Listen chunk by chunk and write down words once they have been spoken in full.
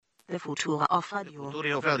The future of radio. The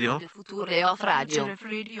future of radio. The future of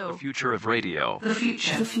radio. The future of radio. The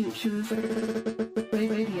future. The future of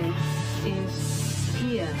radio is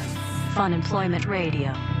here.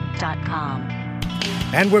 Funemploymentradio.com.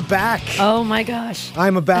 And we're back. Oh my gosh.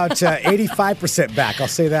 I'm about 85% back. I'll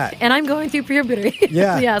say that. And I'm going through puberty.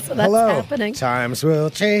 Yeah. Yeah, so that's Hello. happening. Times will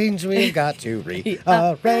change. We've got to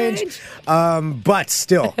rearrange. But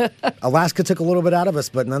still, Alaska took a little bit out of us,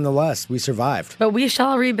 but nonetheless, we survived. But we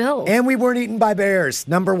shall rebuild. And we weren't eaten by bears.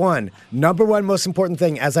 Number one most important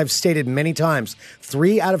thing, as I've stated many times,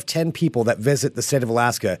 3 out of 10 people that visit the state of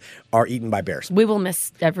Alaska are eaten by bears. We will miss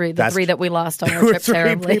the 3 that we lost on our trip 3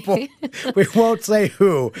 terribly. people. We won't say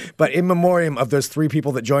who, but in memoriam of those 3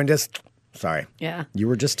 people that joined us, sorry. Yeah. You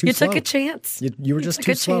were just too slow. You took a chance. You were just took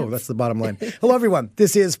too a slow. chance. That's the bottom line. Hello, everyone.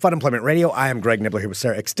 This is Fun Employment Radio. I am Greg Nibbler here with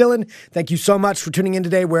Sarah X. Dillon. Thank you so much for tuning in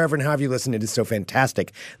today, wherever and however you listen. It is so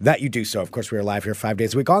fantastic that you do so. Of course, we are live here 5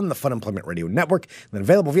 days a week on the Fun Employment Radio Network, and then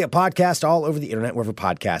available via podcast all over the internet, wherever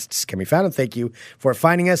podcasts can be found. And thank you for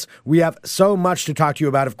finding us. We have so much to talk to you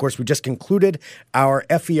about. Of course, we just concluded our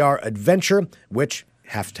FER adventure, which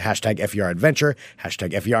hashtag FER Adventure,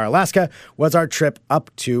 hashtag FER Alaska, was our trip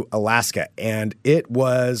up to Alaska. And it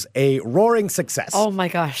was a roaring success. Oh my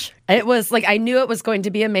gosh. It was like, I knew it was going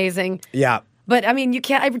to be amazing. Yeah. But I mean,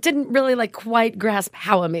 I didn't really quite grasp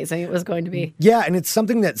how amazing it was going to be. Yeah, and it's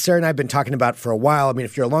something that Sarah and I have been talking about for a while. I mean,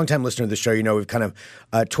 if you're a longtime listener to the show, you know we've kind of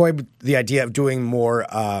toyed with the idea of doing more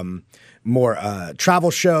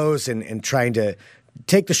travel shows and trying to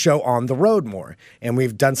take the show on the road more. And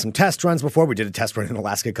we've done some test runs before. We did a test run in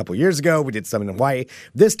Alaska a couple years ago. We did some in Hawaii.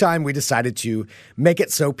 This time we decided to make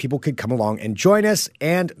it so people could come along and join us,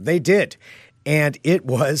 and they did. And it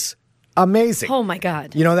was amazing. Oh my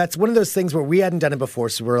God. You know, that's one of those things where we hadn't done it before,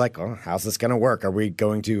 so we're like, oh, how's this going to work? Are we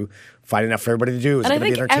going to find enough for everybody to do? Is it going to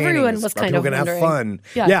be entertaining? Everyone was kind of going to have wondering.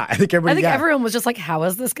 fun? Yeah, I think everyone was just like, how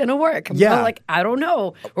is this going to work? And we're like, I don't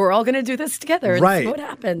know. We're all going to do this together. And right. See what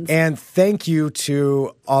happens. And thank you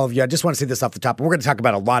to all of you. I just want to say this off the top. We're going to talk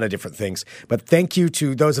about a lot of different things, but thank you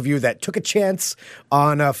to those of you that took a chance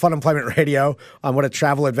on Fun Employment Radio on what a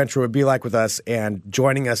travel adventure would be like with us and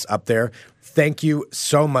joining us up there. Thank you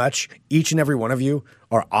so much. Each and every one of you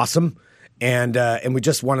are awesome. And we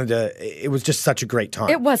just wanted to, it was just such a great time.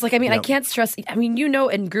 It was. I can't stress,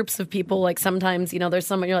 in groups of people, sometimes, there's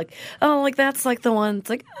someone you're like, oh, that's the one. It's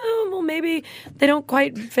like, oh, well, maybe they don't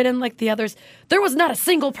quite fit in like the others. There was not a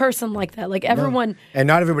single person like that. Everyone. No. And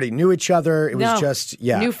not everybody knew each other. It was just,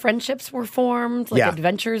 New friendships were formed.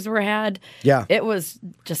 Adventures were had. Yeah. It was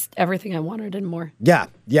just everything I wanted and more. Yeah.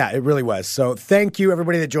 Yeah, it really was. So thank you,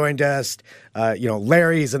 everybody that joined us.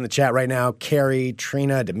 Larry's in the chat right now. Carrie,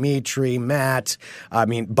 Trina, Dimitri, Matt,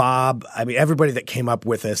 Bob. Everybody that came up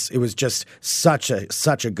with us. It was just such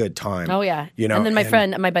a good time. Oh, yeah. And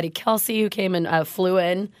then my buddy Kelsey, who came and flew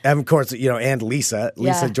in. And of course, and Lisa.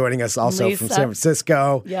 Lisa joining us also from San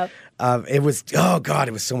Francisco. Yep. It was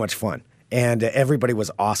so much fun. And everybody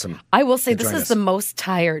was awesome. I will say this is the most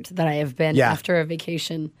tired that I have been after a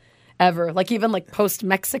vacation ever. Even post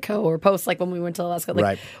Mexico or post when we went to Alaska.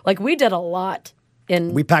 Right. We did a lot.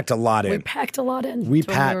 We packed a lot in. We packed a lot in when we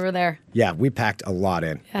were there. Yeah, we packed a lot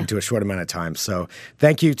into a short amount of time. So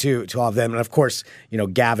thank you to all of them. And of course,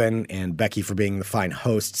 Gavin and Becky for being the fine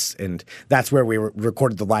hosts. And that's where we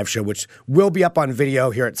recorded the live show, which will be up on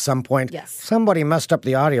video here at some point. Yes. Somebody messed up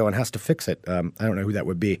the audio and has to fix it. I don't know who that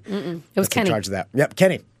would be. It was Kenny. In charge of that. Yep,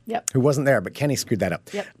 Kenny. Yep. Who wasn't there, but Kenny screwed that up.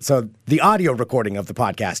 Yep. So the audio recording of the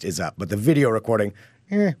podcast is up, but the video recording,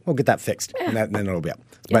 we'll get that fixed, and then it'll be up.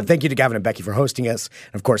 But thank you to Gavin and Becky for hosting us.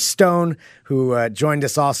 And of course, Stone, who joined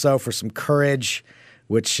us also for some Courage,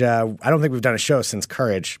 which I don't think we've done a show since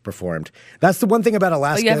Courage performed. That's the one thing about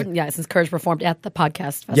Alaska. Since Courage performed at the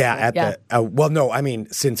podcast festival. Yeah,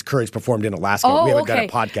 since Courage performed in Alaska. We haven't done a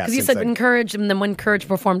podcast since because you said in Courage, and then when Courage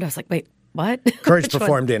performed, I was like, wait, what? Courage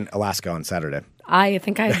performed in Alaska on Saturday. I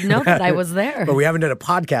think I know that I was there. But we haven't done a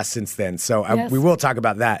podcast since then, so we will talk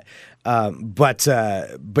about that. But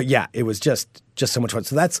yeah, it was just so much fun.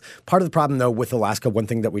 So that's part of the problem, though, with Alaska. One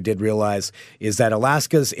thing that we did realize is that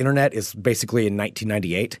Alaska's internet is basically in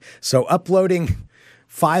 1998. So uploading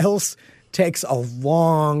files takes a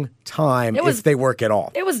long time if they work at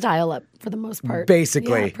all. It was dial-up for the most part.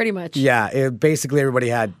 Basically. Yeah, pretty much. Yeah, basically everybody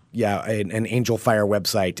had an Angel Fire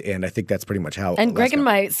website, and I think that's pretty much how. And Greg and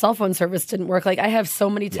my cell phone service didn't work. I have so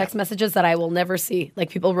many text messages that I will never see.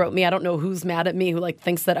 People wrote me. I don't know who's mad at me who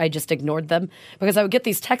thinks that I just ignored them because I would get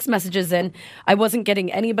these text messages in. I wasn't getting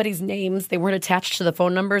anybody's names. They weren't attached to the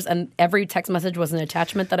phone numbers, and every text message was an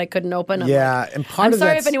attachment that I couldn't open. And part I'm of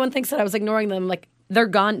sorry if anyone thinks that I was ignoring them. they're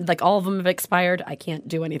gone. Like all of them have expired. I can't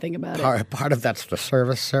do anything about it. Part of that's the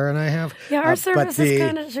service Sarah and I have. Yeah, our but service is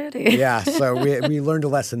kind of shitty. Yeah, so we learned a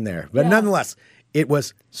lesson there. But nonetheless, it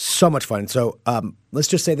was so much fun. So let's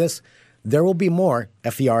just say this. There will be more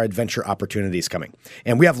FER adventure opportunities coming.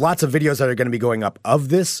 And we have lots of videos that are going to be going up of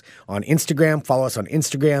this on Instagram. Follow us on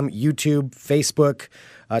Instagram, YouTube, Facebook,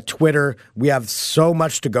 Twitter. We have so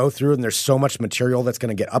much to go through, and there's so much material that's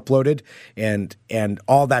going to get uploaded, and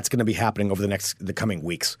all that's going to be happening over the coming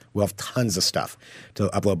weeks. We'll have tons of stuff to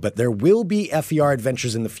upload. But there will be FER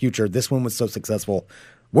adventures in the future. This one was so successful.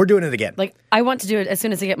 We're doing it again. Like, I want to do it as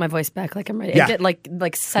soon as I get my voice back. Like, I'm ready. Yeah. I get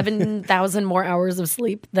like 7,000 more hours of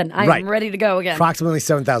sleep, then I'm ready to go again. Approximately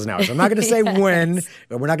 7,000 hours. I'm not going to say when,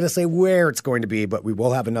 we're not going to say where it's going to be, but we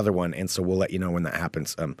will have another one, and so we'll let you know when that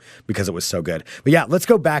happens because it was so good. But yeah, let's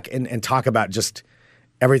go back and talk about just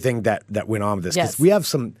everything that went on with this. Because we have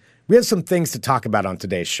some things to talk about on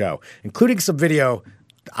today's show, including some video.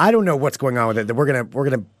 I don't know what's going on with it. That we're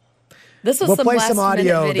gonna. We'll play some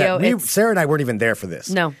audio video. that Sarah and I weren't even there for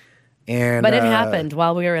this. No. But it happened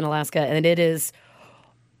while we were in Alaska, and it is,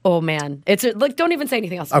 oh man. It's like, don't even say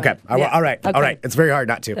anything else. Okay. All right. Okay. All right. It's very hard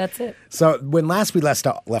not to. That's it. So when last we left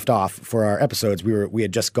off for our episodes, we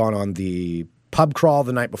had just gone on the pub crawl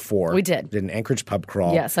the night before. We did an Anchorage pub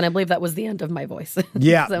crawl. Yes, and I believe that was the end of my voice.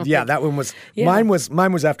 Yeah, So, yeah. That one was mine.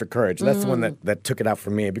 Was after Courage. That's the one that took it out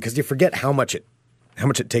for me because you forget how much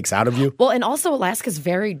it takes out of you. Well, and also Alaska's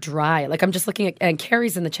very dry. Like I'm just looking at, and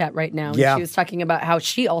Carrie's in the chat right now. And Yeah. she was talking about how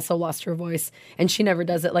she also lost her voice and she never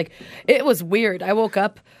does it. Like it was weird. I woke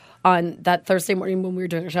up on that Thursday morning when we were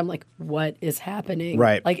doing our show. I'm like, what is happening?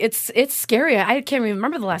 Right. Like it's scary. I can't even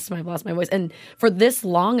remember the last time I've lost my voice. And for this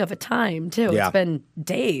long of a time too. Yeah. It's been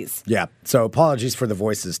days. Yeah. So apologies for the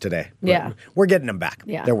voices today. Yeah. We're getting them back.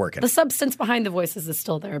 Yeah. They're working. The substance behind the voices is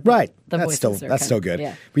still there. But Right. The that's voices are still good.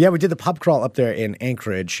 Yeah. But yeah, we did the pub crawl up there in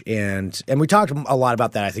Anchorage, and we talked a lot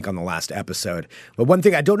about that, I think, on the last episode. But one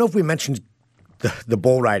thing, I don't know if we mentioned the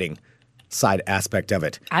bull riding side aspect of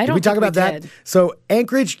it. I Did don't we talk think we about that? did. So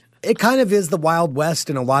Anchorage, it kind of is the Wild West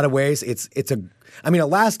in a lot of ways.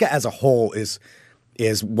 Alaska as a whole is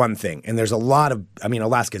one thing, and there's a lot of.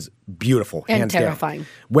 Alaska's beautiful And hands down. terrifying.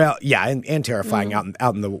 Well, yeah, and terrifying out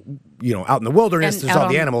in the wilderness. And There's all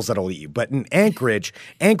the animals that'll eat you. But in Anchorage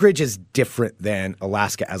is different than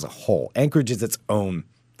Alaska as a whole. Anchorage is its own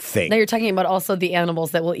thing. Now you're talking about also the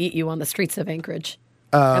animals that will eat you on the streets of Anchorage.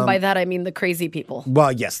 And by that I mean the crazy people.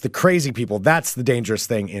 Well, yes, the crazy people. That's the dangerous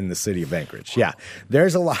thing in the city of Anchorage. Yeah,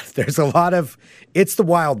 there's a lot of. It's the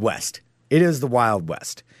Wild West. It is the Wild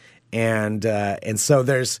West, and so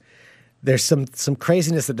there's some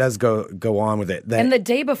craziness that does go on with it. And the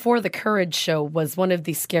day before the Courage show was one of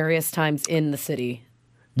the scariest times in the city.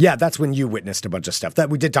 Yeah, that's when you witnessed a bunch of stuff. That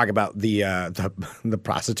we did talk about the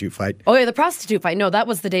prostitute fight. Oh yeah, the prostitute fight. No, that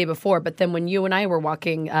was the day before. But then when you and I were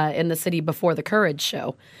walking in the city before the Courage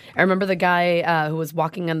show, I remember the guy who was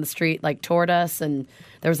walking on the street like toward us, and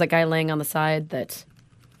there was that guy laying on the side that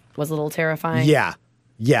was a little terrifying. Yeah,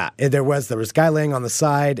 there was a guy laying on the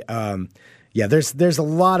side. There's a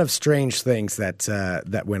lot of strange things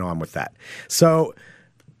that went on with that. So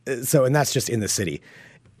and that's just in the city.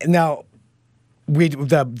 Now.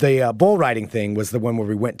 The bull riding thing was the one where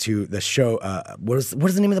we went to the show. What is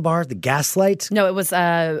the name of the bar? The Gaslight? No, it was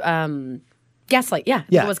Gaslight. Yeah,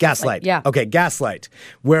 Yeah, it was Gaslight. Yeah. Okay, Gaslight.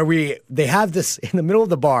 Where they have this in the middle of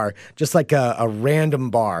the bar, just like a random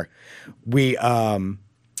bar. We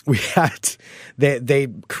had they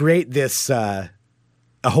create this a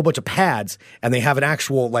whole bunch of pads, and they have an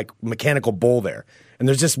actual like mechanical bull there. And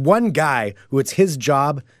there's just one guy who it's his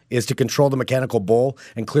job is to control the mechanical bull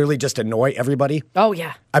and clearly just annoy everybody. Oh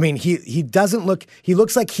yeah. I mean, he doesn't look. He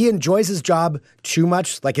looks like he enjoys his job too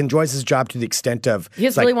much. Like enjoys his job to the extent of He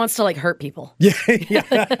just really wants to like hurt people. Yeah,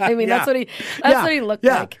 I mean, that's what he looked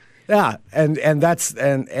like. Yeah,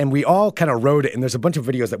 and we all kind of rode it. And there's a bunch of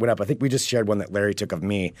videos that went up. I think we just shared one that Larry took of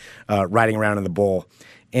me riding around in the bull.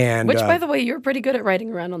 And Which, by the way, you're pretty good at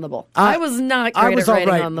riding around on the bull. I was not great I was at riding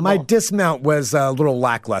all right. on the My bull. dismount was a little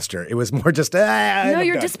lackluster. It was more just. No,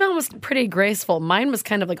 your dismount was pretty graceful. Mine was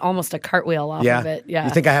kind of like almost a cartwheel off of it. Yeah.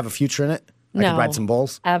 You think I have a future in it? I No. could ride some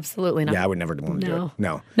bulls? Absolutely not. Yeah, I would never want to do it.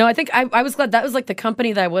 No. No, I think I was glad that was like the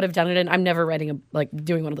company that I would have done it in. I'm never riding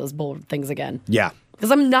doing one of those bull things again. Yeah. Because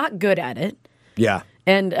I'm not good at it. Yeah.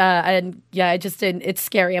 And I just didn't. It's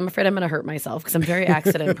scary. I'm afraid I'm going to hurt myself because I'm very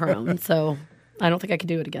accident prone. So I don't think I could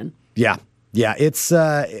do it again. Yeah. Yeah. It's,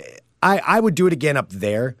 I would do it again up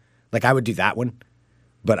there. Like I would do that one,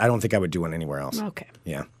 but I don't think I would do one anywhere else. Okay.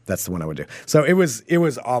 Yeah. That's the one I would do. So it was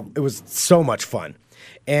so much fun.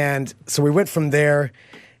 And so we went from there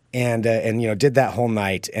and did that whole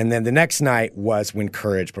night. And then the next night was when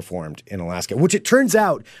Courage performed in Alaska, which it turns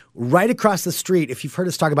out right across the street, if you've heard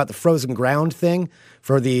us talk about the frozen ground thing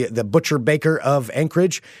for the butcher baker of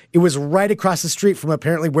Anchorage, it was right across the street from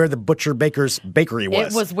apparently where the butcher baker's bakery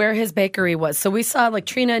was. It was where his bakery was. So we saw like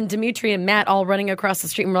Trina and Dimitri and Matt all running across the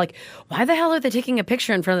street, and we're like, why the hell are they taking a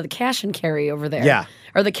picture in front of the cash and carry over there? Yeah.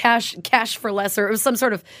 Or the cash for less, or it was some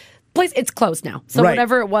sort of place. It's closed now. So Right.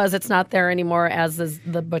 whatever it was, it's not there anymore, as is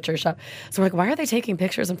the butcher shop. So we're like, why are they taking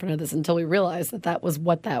pictures in front of this? Until we realized that was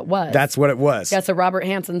what that was. That's what it was. Yeah, so Robert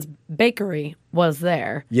Hansen's bakery was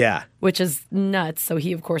there. Yeah. Which is nuts. So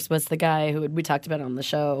he, of course, was the guy who we talked about on the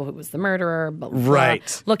show, who was the murderer. Blah, blah, blah.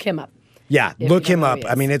 Right. Look him up. Yeah, If look you him don't know up. who he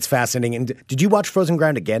I is. mean, it's fascinating. And did you watch Frozen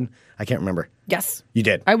Ground again? I can't remember. Yes. You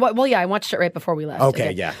did? I watched it right before we left. Okay,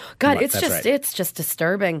 Okay. yeah. God, Right, it's that's just right. it's just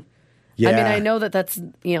disturbing. Yeah. I mean, I know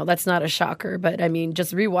that's not a shocker, but I mean,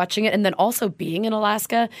 just rewatching it and then also being in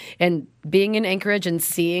Alaska and being in Anchorage and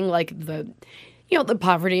seeing like the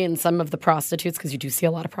poverty and some of the prostitutes, because you do see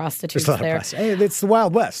a lot of prostitutes There's a lot there. of press. Hey, it's the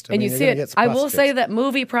Wild West. I And mean, you you're see gonna it. get some I will say prostitutes. that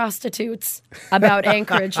movie prostitutes about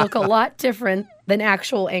Anchorage look a lot different than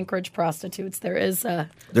actual Anchorage prostitutes. There's a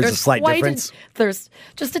slight quite difference? There's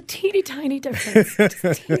just a teeny tiny difference. Just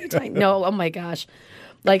a teeny tiny. No, oh my gosh.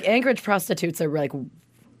 Like Anchorage prostitutes are like,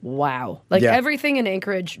 wow. Like Yeah. everything in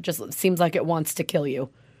Anchorage just seems like it wants to kill you.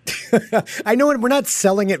 I know we're not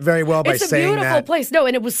selling it very well by It's a saying beautiful that. place. No,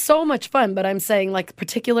 and it was so much fun, but I'm saying like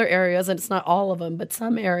particular areas, and it's not all of them, but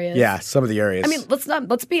some areas. Yeah, some of the areas. I mean,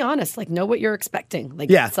 let's be honest. Like, know what you're expecting. Like,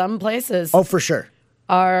 Yeah. some places oh, for sure.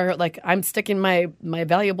 are like, I'm sticking my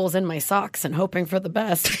valuables in my socks and hoping for the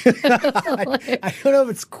best. I don't know if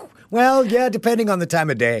it's well, yeah, depending on the time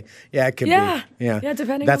of day. Yeah, it could Yeah. be. Yeah, Yeah,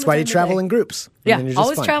 depending That's on the why you time of travel day. in groups. And Yeah, then you're just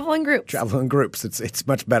always fun. travel in groups. Travel in groups. It's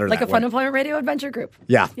much better Like that a Fun way. Employment Radio adventure group.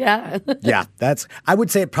 Yeah. Yeah. Yeah, I would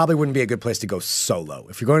say it probably wouldn't be a good place to go solo.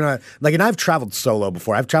 If you're going to and I've traveled solo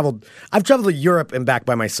before. I've traveled to Europe and back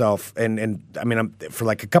by myself, and I mean, I'm for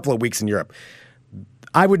like a couple of weeks in Europe.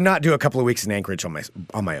 I would not do a couple of weeks in Anchorage on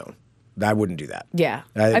my own. I wouldn't do that. Yeah.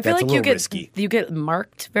 That's I feel a like little risky. you get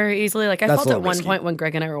marked very easily. Like I That's a felt little at one risky. point when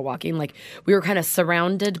Greg and I were walking, like we were kind of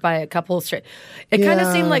surrounded by a couple of straight. It kind of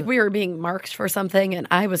Yeah. seemed like we were being marked for something, and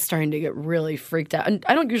I was starting to get really freaked out. And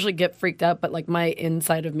I don't usually get freaked out, but like my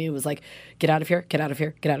inside of me was like, "Get out of here! Get out of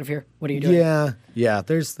here! Get out of here! What are you doing?" Yeah.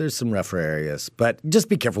 There's some rougher areas, but just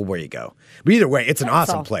be careful where you go. But either way, it's an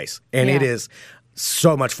awesome all. place, and it Yeah. is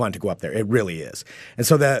so much fun to go up there. It really is. And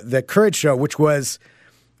so the Courage show, which was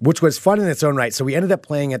fun in its own right. So we ended up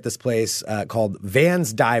playing at this place called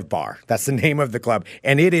Van's Dive Bar. That's the name of the club,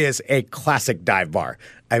 and it is a classic dive bar.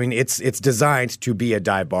 I mean, it's designed to be a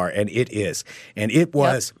dive bar, and it is. And it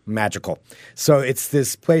was magical. So it's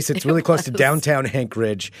this place. It's really close to downtown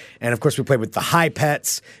Anchorage. And, of course, we played with the High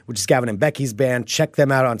Pets, which is Gavin and Becky's band. Check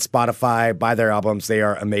them out on Spotify. Buy their albums. They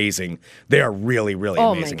are amazing. They are really, really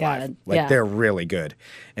Oh, my amazing God. live. Like, Yeah. they're really good.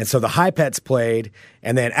 And so the High Pets played.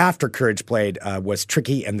 And then after Courage played was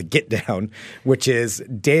Tricky and the Get Down, which is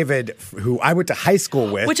David, who I went to high school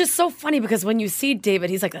with. Which is so funny because when you see David,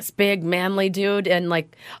 he's like this big, manly dude. And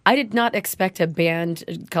like, I did not expect a band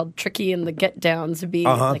called Tricky and the Get Down to be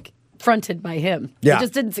like fronted by him. Yeah. It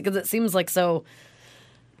just didn't, because it seems like so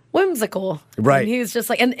whimsical. Right. And he's just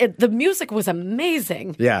like, and the music was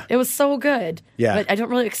amazing. Yeah. It was so good. Yeah. But I didn't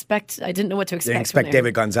know what to expect. Didn't expect when I-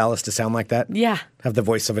 David Gonzalez to sound like that? Yeah. Have the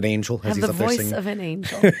voice of an angel as Have he's the up there voice singing? of an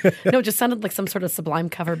angel. No, it just sounded like some sort of Sublime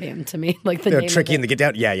cover band to me. Like the name of Tricky it. and the Get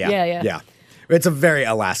Down? Yeah. It's a very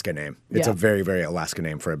Alaska name. It's Yeah. a very, very Alaska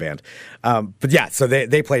name for a band. But yeah, so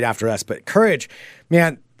they played after us. But Courage,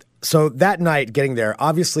 man, so that night getting there,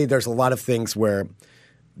 obviously there's a lot of things where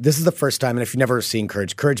this is the first time, and if you've never seen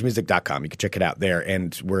Courage, couragemusic.com, you can check it out there.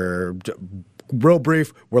 And we're real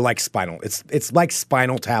brief. We're like Spinal. It's like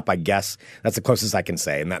Spinal Tap, I guess. That's the closest I can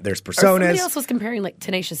say. And that there's Or somebody personas. else was comparing like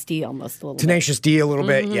Tenacious D almost a little bit. Tenacious D a little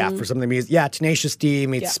bit, yeah, for some of the music. Yeah, Tenacious D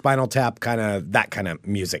meets Yeah. Spinal Tap, kind of that kind of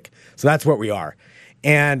music. So that's what we are.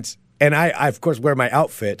 And I of course wear my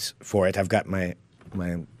outfit for it. I've got my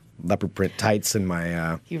leopard print tights and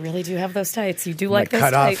my You really do have those tights. You do my like those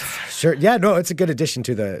cut tights. off shirt. Yeah, no, it's a good addition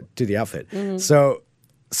to the outfit.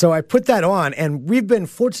 So I put that on, and we've been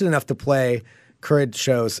fortunate enough to play Courage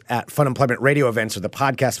shows at Fun Employment Radio events or the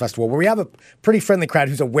podcast festival, where we have a pretty friendly crowd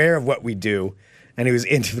who's aware of what we do and who's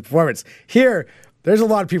into the performance. Here, there's a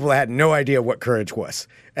lot of people that had no idea what Courage was.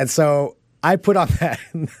 And so I put on that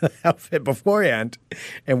outfit beforehand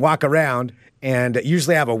and walk around, and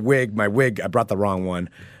usually I have a wig. My wig, I brought the wrong one.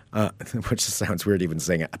 which sounds weird even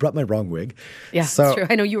saying it. I brought my wrong wig. Yeah, so, it's true.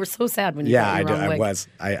 I know you were so sad when you yeah, got I your did. wrong wig. I was.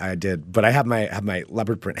 I did. But I have my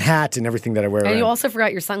leopard print hat and everything that I wear. And you around. also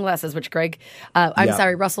forgot your sunglasses, which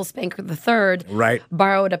Yeah. Russell Spanker III Right.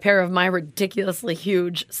 borrowed a pair of my ridiculously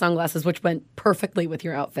huge sunglasses, which went perfectly with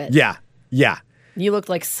your outfit. Yeah. You looked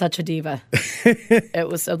like such a diva. It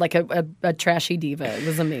was like a trashy diva. It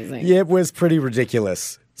was amazing. It was pretty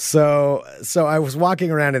ridiculous. So I was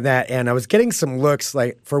walking around in that, and I was getting some looks.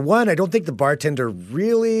 Like, for one, I don't think the bartender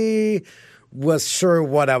really was sure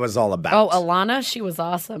what I was all about. Oh, Alana, she was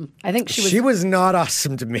awesome. I think she was. She was not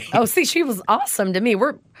awesome to me. Oh, see, she was awesome to me.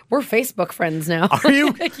 We're Facebook friends now. Are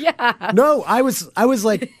you? Yeah. No, I was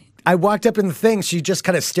like, I walked up in the thing. She just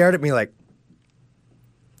kind of stared at me like,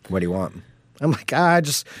 "What do you want?" I'm like, I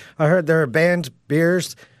heard there are banned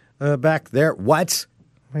beers back there. What?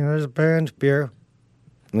 There's a banned beer.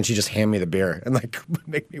 And then she just handed me the beer and like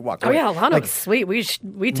make me walk Oh away. yeah, Alana Like, was sweet. We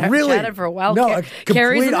Really? chatted for a while. No, a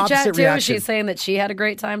Carrie's in complete the chat opposite too. reaction. She's saying that she had a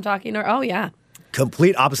great time talking to her. Oh yeah.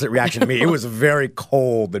 complete opposite reaction to me. It was very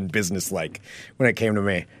cold and businesslike when it came to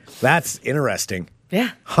me. That's interesting.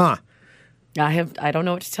 Yeah. Huh. I don't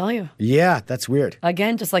know what to tell you. Yeah, that's weird.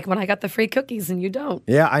 Again, just like when I got the free cookies and you don't.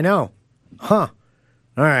 Yeah, I know. Huh.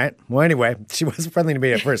 All right. Well, anyway, she wasn't friendly to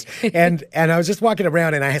me at first, and I was just walking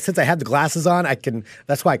around, and since I had the glasses on, I can.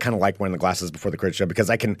 That's why I kind of like wearing the glasses before the Critics Show, because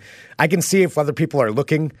I can see if other people are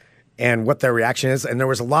looking and what their reaction is. And there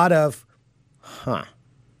was a lot of,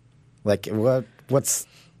 like what's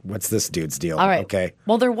this dude's deal? All right. Okay.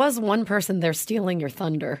 Well, there was one person there stealing your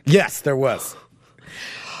thunder. Yes, there was.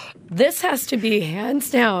 This has to be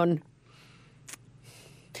hands down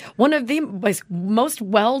one of the most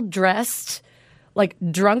well-dressed, like,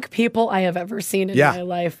 drunk people I have ever seen in my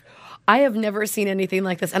life. I have never seen anything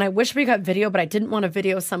like this. And I wish we got video, but I didn't want to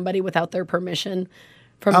video somebody without their permission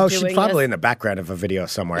from doing she's probably this. in the background of a video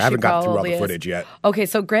somewhere. I haven't gotten through all the footage yet. Okay,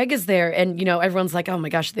 so Greg is there, and, everyone's like, oh my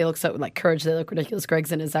gosh, they look so, like, Courage, they look ridiculous.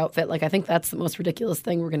 Greg's in his outfit. Like, I think that's the most ridiculous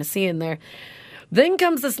thing we're going to see in there. Then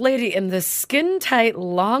comes this lady in this skin-tight,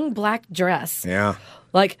 long black dress. Yeah.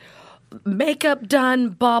 Like, makeup done,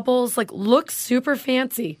 baubles, like, looks super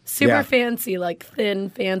fancy. Fancy, like, thin,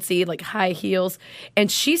 fancy, like, high heels.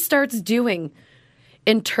 And she starts doing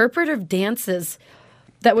interpretive dances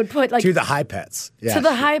that would put, like... To the high pets. Yeah. To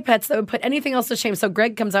the high pets that would put anything else to shame. So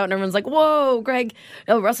Greg comes out and everyone's like, whoa, Greg.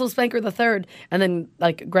 Oh, Russell Spanker III. And then,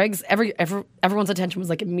 like, Greg's... everyone's attention was,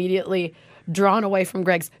 like, immediately drawn away from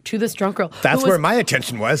Greg's to this drunk girl. That's where my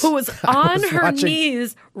attention was. Who was on her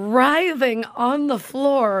knees, writhing on the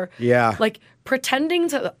floor. Yeah. Like, pretending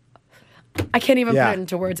to... I can't even put it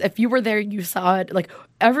into words. If you were there, you saw it. Like,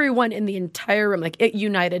 everyone in the entire room, like, it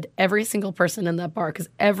united every single person in that bar because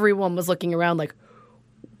everyone was looking around like,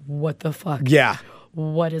 what the fuck? Yeah.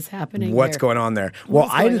 What is happening What's here? going on there? Well,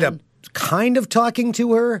 I ended up kind of talking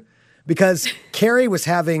to her because Carrie was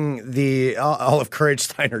having the All of Courage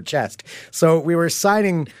sign her chest. So we were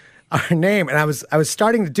signing our name, and I was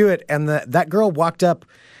starting to do it, and that girl walked up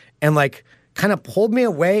and, like, kind of pulled me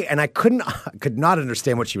away, and I could not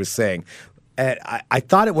understand what she was saying. And I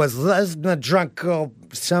thought it was a drunk girl,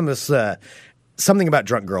 something about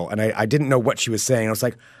drunk girl, and I didn't know what she was saying. I was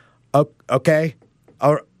like, oh, okay,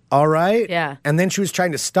 all right. Yeah. And then she was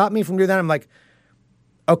trying to stop me from doing that. I'm like,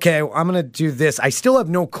 okay, well, I'm going to do this. I still have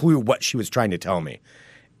no clue what she was trying to tell me.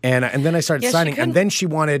 And then I started signing, and then she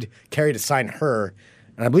wanted Carrie to sign her.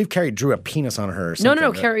 And I believe Carrie drew a penis on her or something.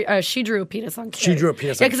 No, Carrie, she drew a penis on Carrie. She drew a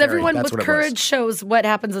penis on Carrie. Yeah, because everyone That's with what it Courage was. shows what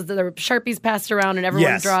happens is that the Sharpies passed around and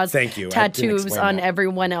everyone draws thank you. I didn't tattoos explain on that.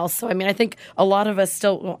 everyone else. So, I mean, I think a lot of us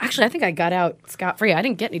still... Well, actually, I think I got out scot-free. I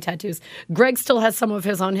didn't get any tattoos. Greg still has some of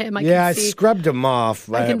his on him. I scrubbed them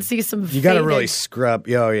off. I can see some You got to really faded- scrub.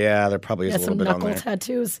 Oh, yeah, there probably is a little some bit on knuckle there.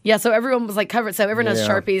 tattoos. Yeah, so everyone was like covered. So everyone has Yeah.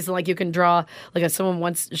 Sharpies and like you can draw like if someone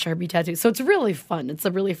wants Sharpie tattoos. So it's really fun. It's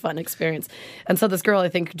a really fun experience. And so this girl I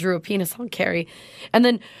think drew a penis on Carrie. And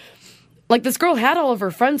then like this girl had all of her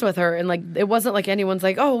friends with her and like it wasn't like anyone's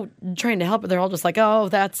like, oh, trying to help her. They're all just like, oh,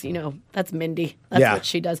 that's that's Mindy. That's what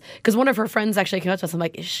she does. Because one of her friends actually came up to us. I'm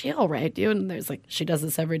like, is she all right, dude? And there's like, she does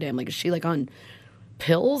this every day. I'm like, is she like on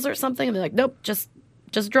pills or something? And they're like, nope, just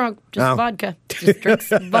drunk, just vodka. Just drinks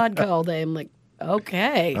vodka all day. I'm like,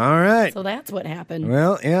 okay. All right. So that's what happened.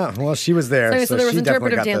 Well, yeah. Well, she was there. So there was she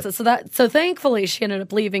definitely interpretive got dances. So thankfully she ended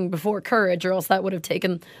up leaving before Courage, or else that would have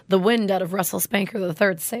taken the wind out of Russell Spanker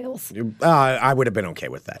III's sails. I would have been okay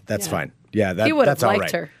with that. That's fine. Yeah, He would have that's all liked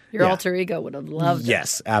right. her. Your alter ego would have loved her.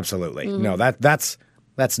 Yes, absolutely. No, that's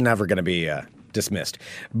never going to be dismissed.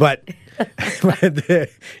 But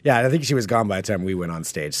yeah, I think she was gone by the time we went on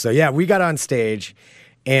stage. So yeah, we got on stage,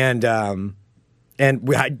 and And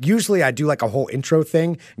usually I do like a whole intro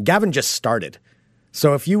thing. Gavin just started.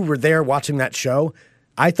 So if you were there watching that show,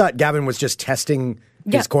 I thought Gavin was just testing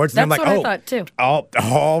his chords. That's and I'm like, what I thought too.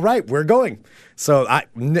 All right, we're going. So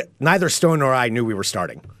neither Stone nor I knew we were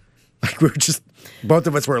starting. Like we were just, both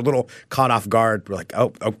of us were a little caught off guard. We're like,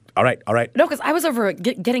 all right. No, because I was over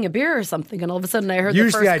getting a beer or something, and all of a sudden I heard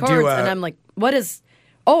Usually the I first do, chords, and I'm like, what is...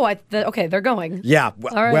 Oh, okay, they're going. Yeah.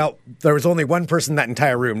 All right. Well, there was only one person in that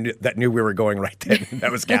entire room that knew we were going right then. And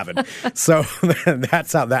that was Gavin. So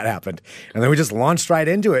that's how that happened. And then we just launched right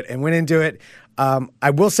into it and went into it.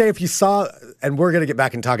 I will say, if you saw, and we're going to get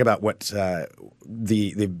back and talk about what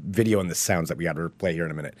the video and the sounds that we got to play here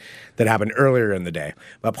in a minute that happened earlier in the day.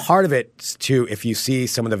 But part of it, too, if you see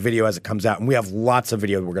some of the video as it comes out, and we have lots of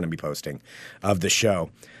video we're going to be posting of the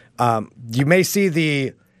show, you may see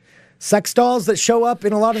the sex dolls that show up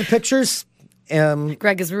in a lot of the pictures.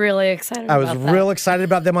 Greg is really excited I was about that. real excited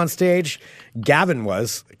about them on stage. Gavin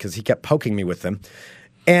was, because he kept poking me with them.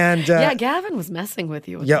 And yeah, Gavin was messing with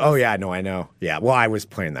you. yeah, oh yeah, no, I know. Yeah, well, I was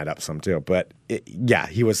playing that up some too, but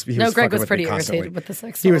he was. He No, was Greg fucking was with pretty me constantly. irritated with the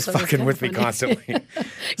sex He was dolls. That fucking kinda with me funny. constantly.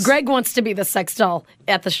 Greg wants to be the sex doll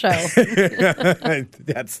at the show.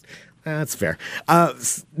 That's fair.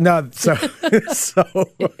 No, so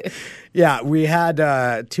yeah, we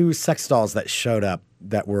had 2 sex dolls that showed up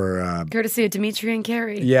that were Courtesy of Dimitri and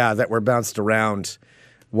Carrie. that were bounced around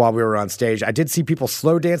while we were on stage. I did see people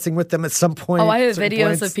slow dancing with them at some point. Oh, I have certain videos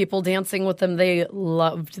points. of people dancing with them. They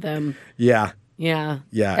loved them. Yeah. Yeah.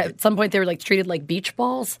 Yeah. At some point, they were like treated like beach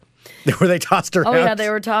balls. Were they tossed around? Oh, yeah, they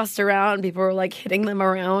were tossed around. People were like hitting them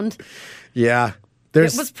around. Yeah. It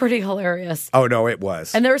was pretty hilarious. Oh, no, it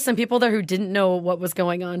was. And there were some people there who didn't know what was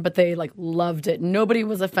going on, but they like loved it. Nobody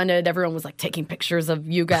was offended. Everyone was like taking pictures of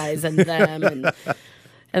you guys and them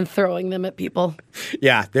and throwing them at people.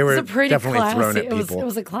 Yeah, they were It was a pretty definitely classy. thrown at people. It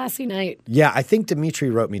was a classy night. Yeah, I think Dimitri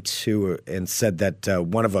wrote me too and said that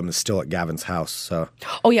one of them is still at Gavin's house. So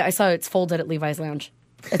Oh yeah, I saw it's folded at Levi's Lounge.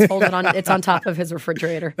 It's folded on. It's on top of his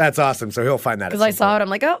refrigerator. that's awesome. So he'll find that. Because I saw it, I'm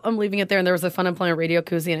like, oh, I'm leaving it there. And there was a Fun Employment Radio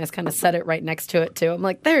koozie, and I just kind of set it right next to it too. I'm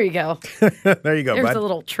like, there you go. There you go, There's bud. a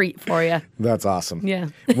little treat for you. That's awesome. Yeah.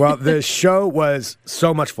 Well, the show was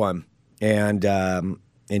so much fun, and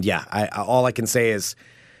yeah, all I can say is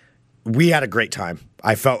we had a great time.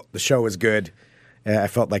 I felt the show was good. I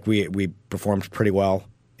felt like we performed pretty well,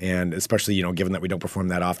 and especially given that we don't perform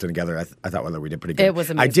that often together, I thought we did pretty good. It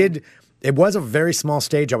was amazing. It was a very small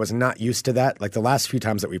stage. I was not used to that. Like the last few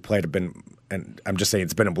times that we played have been, and I'm just saying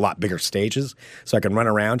it's been a lot bigger stages, so I can run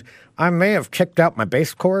around. I may have kicked out my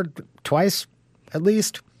bass cord twice, at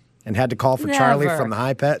least, and had to call for Charlie Never. from the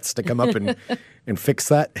High Pets to come up and fix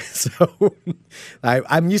that. So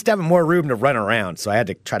I'm used to having more room to run around, so I had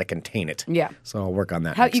to try to contain it. Yeah. So I'll work on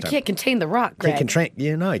that. How next you time. can't contain the rock, Greg. You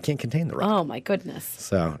can't contain the rock. Oh my goodness.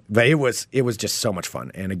 So, but it was just so much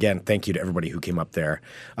fun. And again, thank you to everybody who came up there.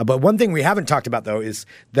 But one thing we haven't talked about though is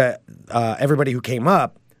that everybody who came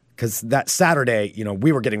up, because that Saturday,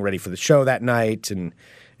 we were getting ready for the show that night and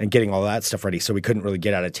getting all that stuff ready, so we couldn't really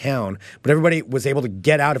get out of town. But everybody was able to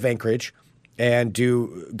get out of Anchorage and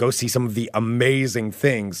go see some of the amazing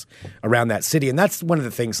things around that city. And that's one of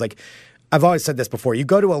the things. Like I've always said this before, you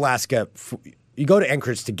go to Alaska. You go to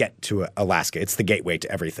Anchorage to get to Alaska. It's the gateway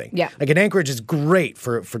to everything. Yeah. Like an Anchorage is great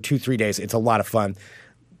for 2-3 days. It's a lot of fun.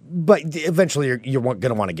 But eventually you're going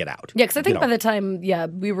to want to get out. Yeah, because I think by the time,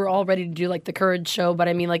 we were all ready to do like the Courage show, but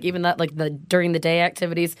I mean, like even that, like the during the day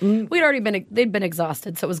activities, they'd been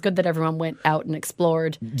exhausted. So it was good that everyone went out and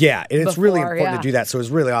explored. Yeah, and it's really before, important to do that. So it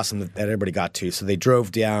was really awesome that everybody got to. So they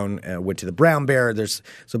drove down, went to the Brown Bear.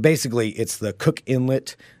 So basically it's the Cook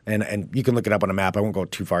Inlet, and you can look it up on a map. I won't go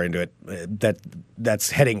too far into it.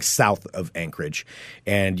 That's heading south of Anchorage,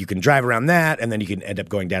 and you can drive around that, and then you can end up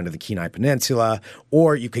going down to the Kenai Peninsula,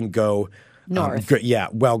 or you can go North.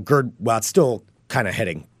 It's still kind of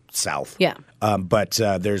heading south. Yeah. But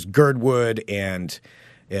there's Girdwood and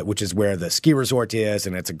which is where the ski resort is,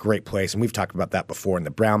 and it's a great place. And we've talked about that before. And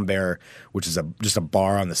the Brown Bear, which is just a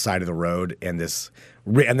bar on the side of the road, and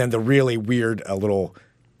then the really weird little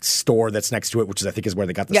store that's next to it, which I think is where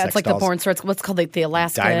they got the sex it's like dolls. the porn store. It's what's called like the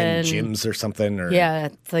Alaskan Diamond Gyms or something. Or Yeah,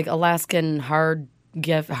 it's like Alaskan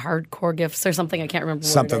hardcore gifts or something. I can't remember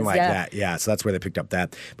what something it is. like that. Yeah, so that's where they picked up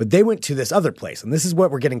that. But they went to this other place, and this is what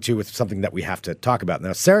we're getting to with something that we have to talk about.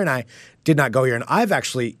 Now, Sarah and I did not go here, and I've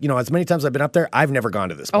actually, as many times I've been up there, I've never gone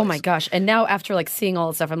to this place. Oh my gosh! And now after like seeing all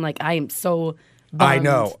the stuff, I'm like, I am so bummed I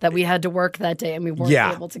know that we had to work that day and we weren't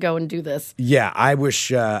able to go and do this. Yeah, I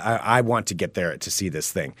wish I want to get there to see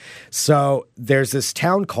this thing. So there's this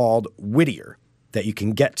town called Whittier, that you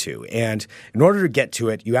can get to. And in order to get to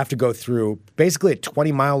it, you have to go through basically a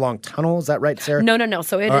 20-mile long tunnel. Is that right, Sarah? No.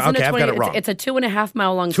 So it isn't okay, a I've 20. got it wrong. It's a 2.5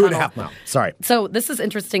 mile long tunnel. 2.5 mile. Sorry. So this is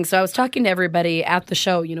interesting. So I was talking to everybody at the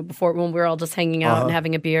show, before when we were all just hanging out and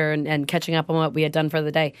having a beer and catching up on what we had done for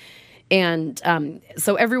the day. And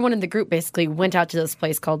so everyone in the group basically went out to this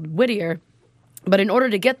place called Whittier. But in order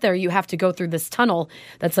to get there, you have to go through this tunnel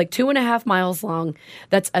that's like 2.5 miles long.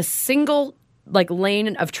 That's a single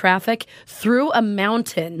lane of traffic through a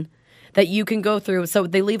mountain that you can go through. So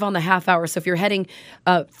they leave on the half hour. So if you're heading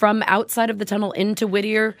from outside of the tunnel into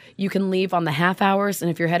Whittier, you can leave on the half hours. And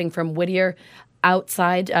if you're heading from Whittier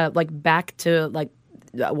outside, back to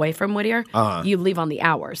away from Whittier, you leave on the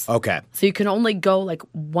hours. Okay. So you can only go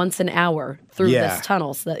once an hour through Yeah. this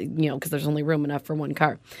tunnel, so that, because there's only room enough for one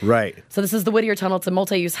car. Right. So this is the Whittier Tunnel. It's a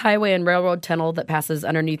multi-use highway and railroad tunnel that passes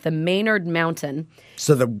underneath the Maynard Mountain.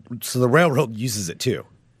 So the railroad uses it too.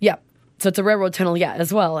 Yeah. So it's a railroad tunnel,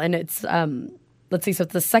 as well. And it's, let's see, so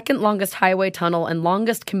it's the second longest highway tunnel and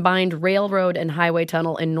longest combined railroad and highway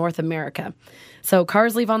tunnel in North America. So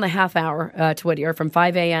cars leave on the half hour to Whittier from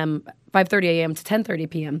 5:30 a.m. to 10:30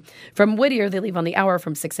 p.m. From Whittier, they leave on the hour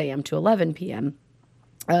from 6 a.m. to 11 p.m.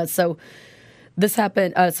 So this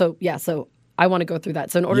happened. So I want to go through that.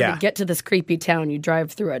 So in order to get to this creepy town, you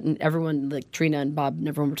drive through it, and everyone, like Trina and Bob and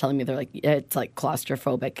everyone were telling me, they're like, it's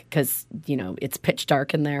claustrophobic because, it's pitch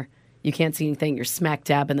dark in there. You can't see anything. You're smack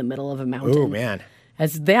dab in the middle of a mountain. Oh, man.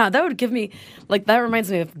 That would give me, that reminds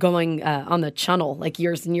me of going on the Channel,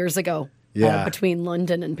 years and years ago. Yeah. Between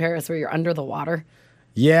London and Paris, where you're under the water.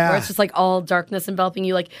 Yeah. Where it's just all darkness enveloping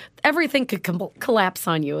you. Everything could collapse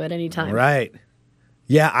on you at any time. Right.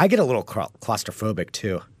 Yeah, I get a little claustrophobic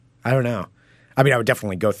too. I don't know. I mean, I would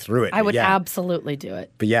definitely go through it. I would absolutely do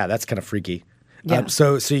it. But yeah, that's kind of freaky. Yeah.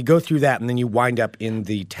 So you go through that, and then you wind up in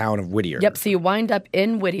the town of Whittier. Yep. So you wind up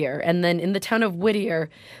in Whittier, and then in the town of Whittier,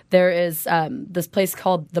 there is this place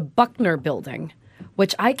called the Buckner Building,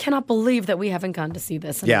 which I cannot believe that we haven't gone to see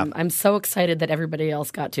this. And Yeah. I'm so excited that everybody else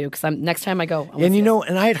got to, because next time I go, I wanna And see it.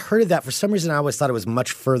 and I had heard of that. For some reason, I always thought it was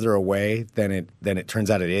much further away than it turns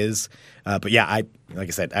out it is. But yeah, like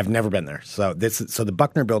I said, I've never been there. So the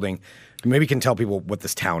Buckner Building. Maybe you can tell people what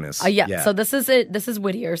this town is. Yeah. So this is it. This is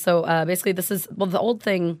Whittier. So basically, the old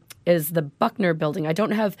thing is the Buckner Building. You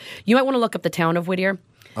might want to look up the town of Whittier.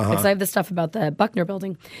 Because I have this stuff about the Buckner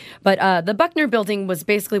Building. But the Buckner Building was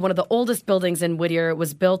basically one of the oldest buildings in Whittier. It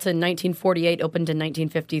was built in 1948, opened in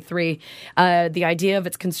 1953. The idea of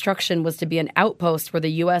its construction was to be an outpost where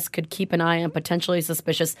the U.S. could keep an eye on potentially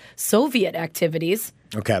suspicious Soviet activities.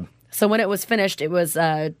 Okay. So when it was finished, it was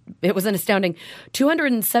an astounding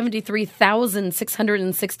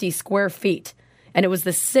 273,660 square feet. And it was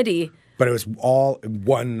the city. But it was all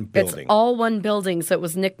one building. It's all one building, so it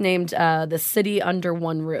was nicknamed the City Under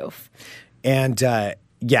One Roof. And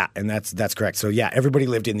and that's correct. So yeah, everybody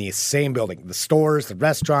lived in the same building. The stores, the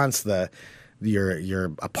restaurants,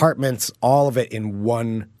 your apartments, all of it in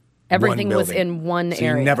one. Everything one was building. in one so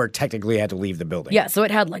area. You never technically had to leave the building. Yeah, so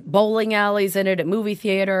it had bowling alleys in it, a movie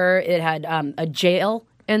theater. It had a jail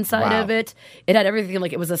inside of it. It had everything.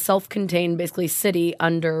 It was a self-contained, basically, city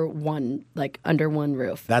under one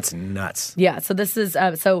roof. That's nuts. Yeah, so this is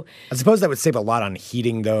so. I suppose that would save a lot on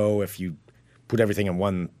heating, though, if you put everything in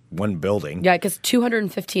one building. Yeah, because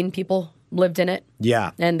 215 people lived in it.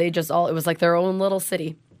 Yeah, and they just it was like their own little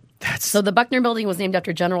city. So the Buckner Building was named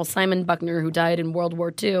after General Simon Buckner, who died in World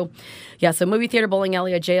War II. Yeah, so movie theater, bowling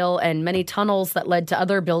alley, a jail, and many tunnels that led to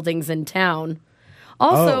other buildings in town.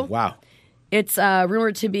 Also, wow. It's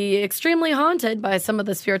rumored to be extremely haunted by some of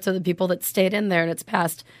the spirits of the people that stayed in there in its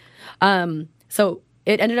past. So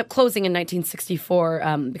it ended up closing in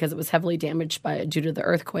 1964 because it was heavily damaged due to the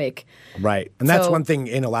earthquake. Right. And that's one thing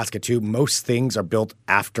in Alaska, too. Most things are built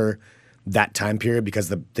after that time period because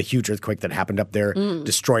the huge earthquake that happened up there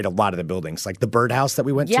destroyed a lot of the buildings. Like the birdhouse that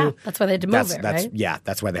we went to. Yeah, that's why they had to move it, right? Yeah,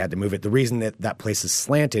 that's why they had to move it. The reason that place is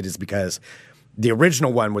slanted is because the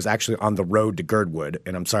original one was actually on the road to Girdwood,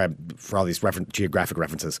 and I'm sorry for all these geographic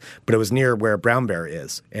references, but it was near where Brown Bear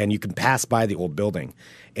is, and you can pass by the old building.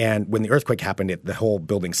 And when the earthquake happened, the whole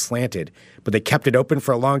building slanted, but they kept it open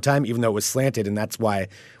for a long time, even though it was slanted, and that's why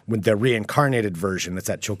when the reincarnated version that's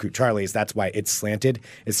at Chilkoot Charlie's, that's why it's slanted.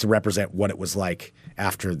 It's to represent what it was like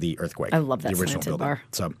after the earthquake. I love that the original slanted building. bar.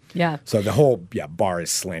 So yeah, so the whole bar is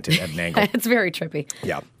slanted at an angle. It's very trippy.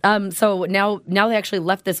 Yeah. So now they actually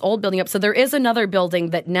left this old building up. So there is another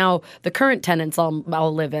building that now the current tenants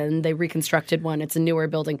all live in. They reconstructed one. It's a newer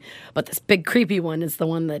building, but this big creepy one is the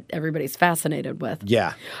one that everybody's fascinated with.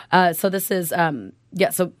 Yeah. So this is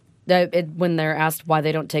So when they're asked why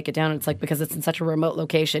they don't take it down, it's like because it's in such a remote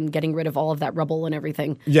location, getting rid of all of that rubble and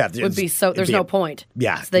everything would be so. There's no point.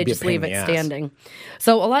 Yeah, so they just leave it standing.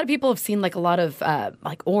 So a lot of people have seen like a lot of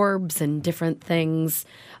like orbs and different things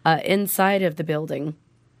inside of the building,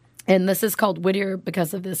 and this is called Whittier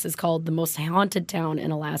because of this is called the most haunted town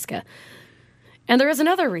in Alaska. And there is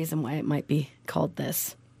another reason why it might be called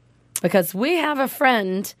this, because we have a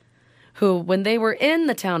friend who, when they were in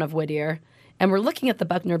the town of Whittier and were looking at the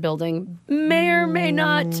Buckner building, may or may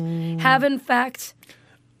not have, in fact,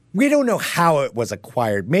 we don't know how it was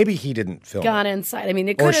acquired. Maybe he didn't film gone it. inside. I mean,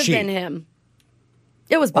 it could have been him.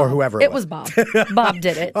 It was Bob. Or whoever it was Bob. Bob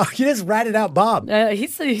did it. Oh, you just ratted out Bob. He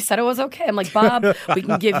said it was okay. I'm like, Bob, we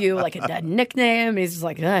can give you like a nickname. He's just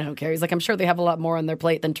like, I don't care. He's like, I'm sure they have a lot more on their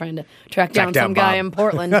plate than trying to track down some guy in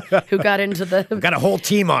Portland who got into the... Got a whole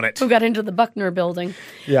team on it. Who got into the Buckner building.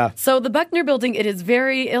 Yeah. So the Buckner building, it is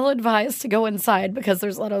very ill-advised to go inside because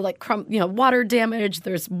there's a lot of like, water damage.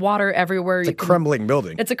 There's water everywhere. It's a crumbling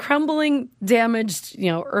building. It's a crumbling, damaged,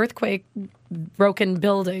 earthquake, broken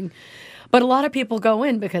building. But a lot of people go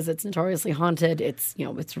in because it's notoriously haunted. It's,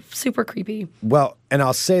 it's super creepy. Well, and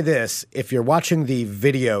I'll say this. If you're watching the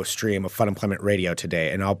video stream of Fun Employment Radio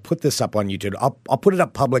today, and I'll put this up on YouTube. I'll put it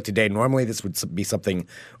up public today. Normally this would be something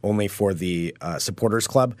only for the supporters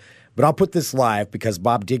club. But I'll put this live because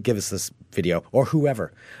Bob did give us this video, or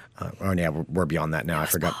whoever. We're beyond that now. I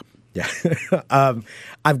forgot. Bob. Yeah.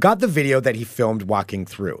 I've got the video that he filmed walking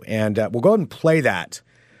through. And we'll go ahead and play that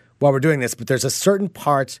while we're doing this. But there's a certain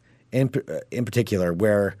part in particular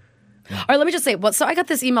where... All right, let me just say, so I got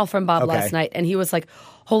this email from Bob last night, and he was like,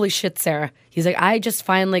 holy shit, Sarah. He's like, I just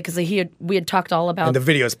finally, because we had talked all about... And the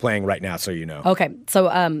video is playing right now, so you know. Okay, so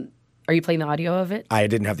are you playing the audio of it? I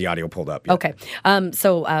didn't have the audio pulled up yet. Okay,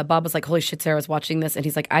 so Bob was like, holy shit, Sarah's watching this, and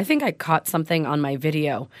he's like, I think I caught something on my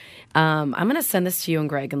video. I'm going to send this to you and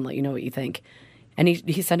Greg and let you know what you think. And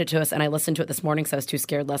he sent it to us, and I listened to it this morning, so I was too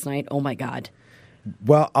scared last night. Oh, my God.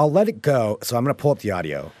 Well, I'll let it go, so I'm going to pull up the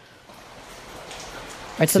audio.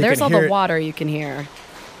 Right, so there's all the water you can hear.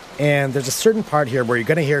 And there's a certain part here where you're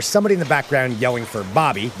going to hear somebody in the background yelling for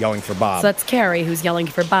Bob. So that's Carrie who's yelling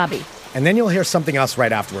for Bobby. And then you'll hear something else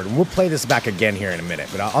right afterward. And we'll play this back again here in a minute.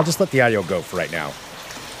 But I'll just let the audio go for right now.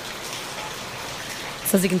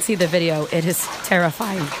 So as you can see the video, it is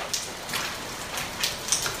terrifying.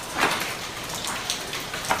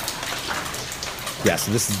 Yeah,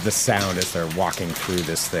 so this is the sound as they're walking through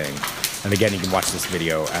this thing. And again, you can watch this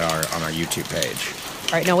video on our YouTube page.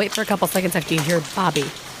 All right, now wait for a couple seconds after you hear Bobby.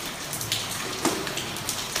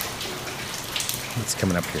 It's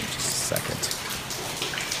coming up here in just a second.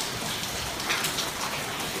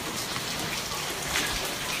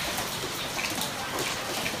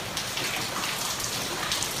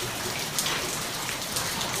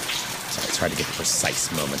 Sorry, I tried to get the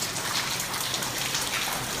precise moment.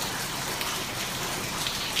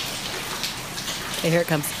 Okay, here it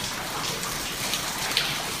comes.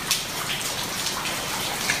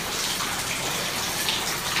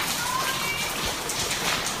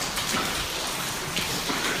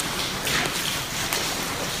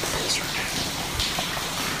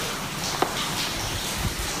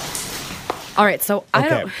 All right, so I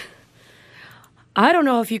don't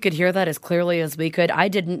know if you could hear that as clearly as we could. I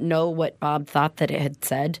didn't know what Bob thought that it had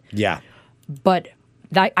said. Yeah. But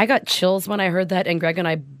I got chills when I heard that, and Greg and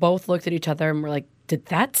I both looked at each other and were like, did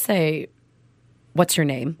that say, what's your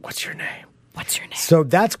name? What's your name? What's your name? So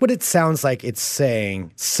that's what it sounds like it's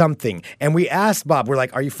saying, something. And we asked Bob, we're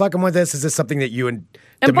like, are you fucking with this? Is this something that you and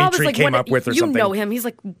Dimitri like, came up with or something? You know him. He's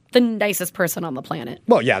like the nicest person on the planet.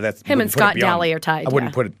 Well, yeah, that's... Him and Scott Daly are tied. I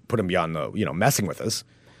wouldn't put him beyond the, messing with us.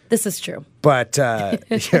 This is true. But,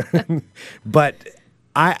 but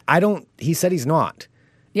I don't... He said he's not.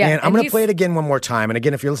 Yeah, and I'm going to play it again one more time. And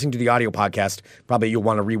again, if you're listening to the audio podcast, probably you'll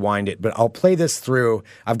want to rewind it. But I'll play this through.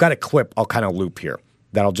 I've got a clip I'll kind of loop here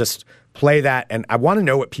that I'll just play that. And I want to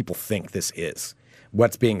know what people think this is,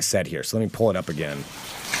 what's being said here. So let me pull it up again.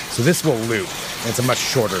 So this will loop. And it's a much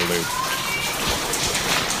shorter loop.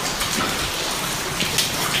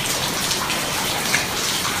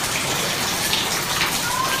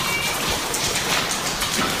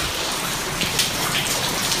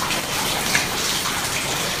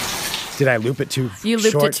 Did I loop it too short? You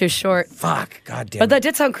looped it too short. Fuck, goddamn. But that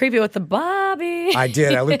did sound creepy with the Bobby. I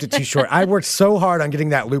did. I looped it too short. I worked so hard on getting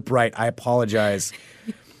that loop right. I apologize.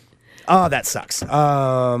 Oh, that sucks. So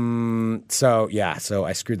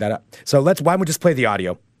I screwed that up. So why don't we just play the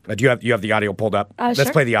audio? Do you have the audio pulled up? Sure.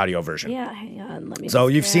 Let's play the audio version. Yeah, hang on. Let me. So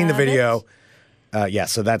you've seen the video.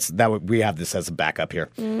 So we have this as a backup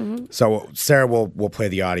here. Mm-hmm. So Sarah will play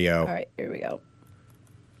the audio. All right, here we go.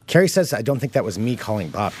 Carrie says, I don't think that was me calling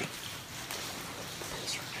Bobby.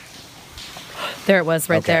 There it was,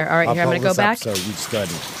 right Okay, there. All right, I'll here, I'm going to pull go this up back. So you just go ahead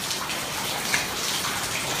and...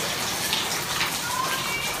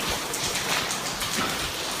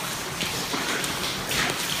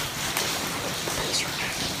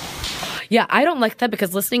 Yeah, I don't like that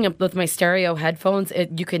because listening up with my stereo headphones,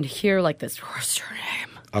 you can hear like this, what's your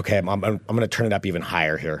name? Okay, I'm going to turn it up even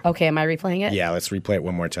higher here. Okay, am I replaying it? Yeah, let's replay it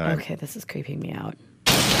one more time. Okay, this is creeping me out.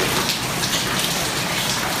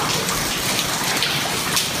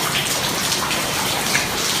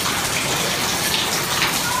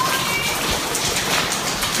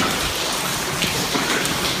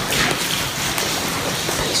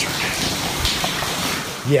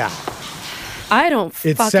 Yeah. I don't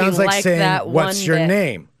It fucking sounds like saying, that what's one your bit.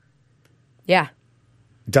 name? Yeah.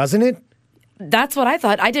 Doesn't it? That's what I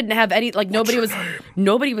thought. I didn't have any, like, nobody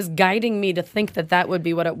was guiding me to think that would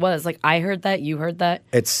be what it was. Like, I heard that, you heard that.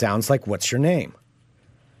 It sounds like what's your name?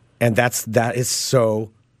 And that is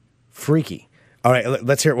so freaky. All right,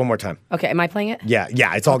 let's hear it one more time. Okay, am I playing it? Yeah,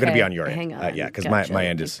 it's all going to be Okay, on your end. hang on. Yeah, because Gotcha. my Let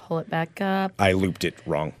end me is... pull it back up. I looped it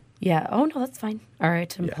wrong. Yeah. Oh, no, that's fine. All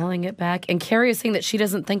right, I'm pulling it back. And Carrie is saying that she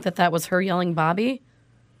doesn't think that was her yelling Bobby.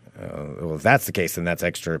 Well, if that's the case, then that's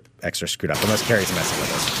extra screwed up, unless Carrie's messing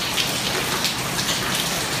with us.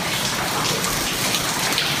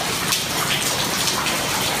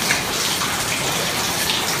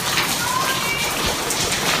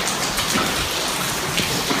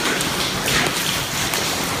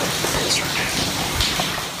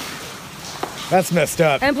 That's messed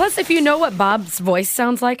up. And plus, if you know what Bob's voice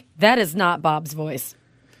sounds like, that is not Bob's voice.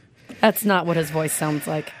 That's not what his voice sounds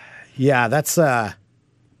like. Yeah, that's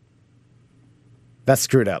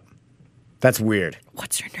screwed up. That's weird.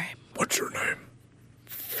 What's your name? What's your name?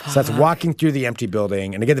 So that's walking through the empty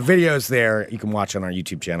building. And again, the video's there. You can watch on our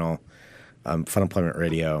YouTube channel, Fun Employment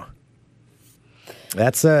Radio.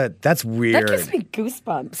 That's weird. That gives me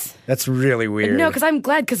goosebumps. That's really weird. No, because I'm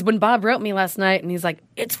glad, because when Bob wrote me last night and he's like,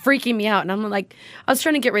 it's freaking me out. And I'm like, I was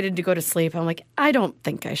trying to get ready to go to sleep. I'm like, I don't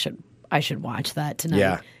think I should watch that tonight.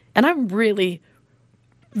 Yeah. And I'm really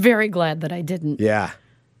very glad that I didn't. Yeah.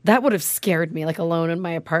 That would have scared me, like alone in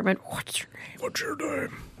my apartment. What's your name? What's your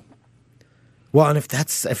name? Well, and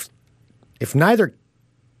if neither,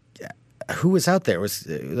 who was out there?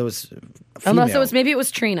 There was a female. Unless maybe it was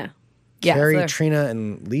Trina. Yeah, Carrie, so Trina,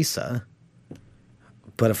 and Lisa.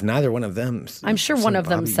 But if neither one of them, I'm sure one of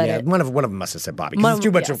them Bobby, said yeah, it. One of them must have said Bobby, because it's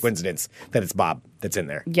too much of a yes. coincidence that it's Bob that's in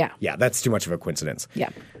there. Yeah. Yeah, that's too much of a coincidence. Yeah.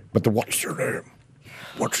 But what's your name?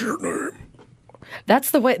 What's your name?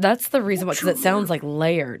 That's the reason why, because it sounds like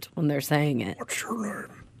layered when they're saying it. What's your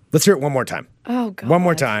name? Let's hear it one more time. Oh God. One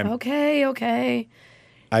more time. Okay. I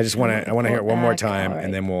want to hear it one more time, right.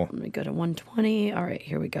 and then we'll. Let me go to 120. All right,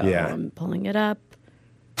 here we go. Yeah. I'm pulling it up.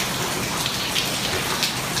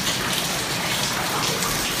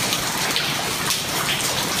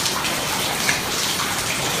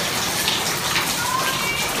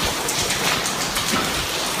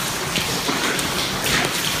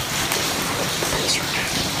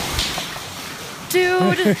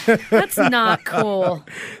 Dude, that's not cool.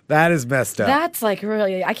 That is messed up. That's like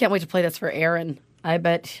really, I can't wait to play this for Aaron. I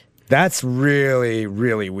bet. That's really,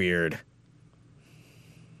 really weird.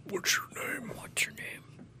 What's your name? What's your name?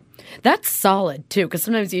 That's solid too, because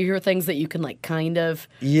sometimes you hear things that you can like kind of,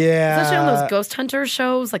 Yeah. especially on those ghost hunter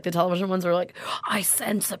shows, like the television ones are like, I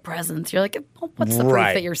sense a presence. You're like, well, what's the proof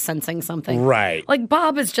Right. that you're sensing something? Right. Like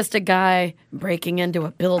Bob is just a guy breaking into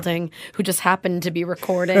a building who just happened to be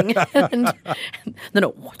recording. and then,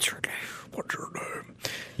 what's your name? What's your name?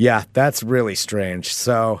 Yeah, that's really strange.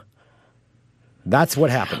 So that's what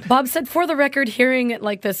happened. Bob said, for the record, hearing it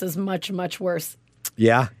like this is much, much worse.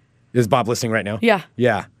 Yeah. Is Bob listening right now? Yeah.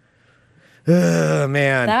 Yeah.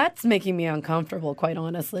 Man. That's making me uncomfortable, quite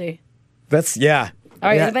honestly. That's, yeah. All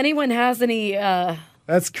right, Yeah. if anyone has any...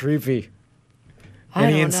 That's creepy. I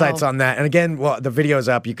Any don't insights know. on that? And again, well, the video's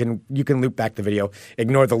up. You can loop back the video.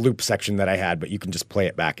 Ignore the loop section that I had, but you can just play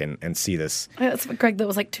it back and see this. That's what, Greg, that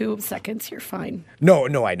was like 2 seconds. You're fine. No,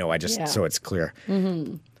 I know. I just Yeah. so it's clear.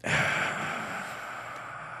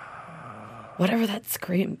 Whatever that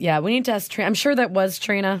scream. Yeah, we need to ask Trina. I'm sure that was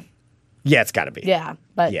Trina. Yeah, it's got to be. Yeah,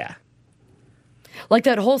 but Yeah. like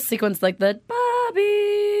that whole sequence, like that,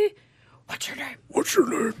 Bobby, what's your name? What's your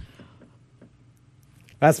name?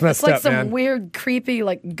 That's messed It's like up, some man. weird, creepy,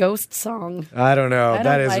 like ghost song. I don't know. I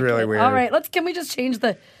That don't is like really it. weird. All right, can we just change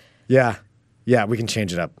the... Yeah, we can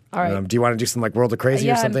change it up. All right. Do you want to do some like World of Crazy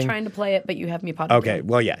yeah, or something? I'm trying to play it, but you have me pod. Okay.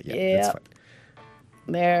 Well, yeah. That's Yep.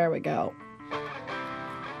 fine. There we go.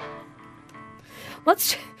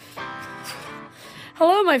 Let's...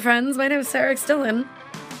 Hello, my friends. My name is Sarah Dillon.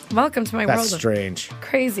 Welcome to my That's world of strange.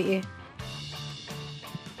 crazy.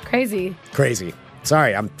 Crazy. Crazy.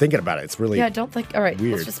 Sorry, I'm thinking about it. It's really Yeah, don't think. All right,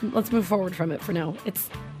 weird. let's move forward from it for now. It's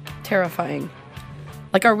terrifying.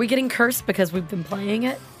 Like, are we getting cursed because we've been playing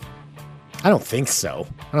it? I don't think so.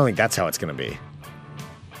 I don't think that's how it's going to be.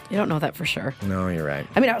 You don't know that for sure. No, you're right.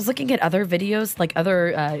 I mean, I was looking at other videos, like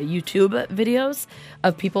other YouTube videos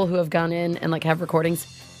of people who have gone in and like have recordings.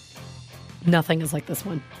 Nothing is like this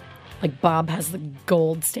one. Like Bob has the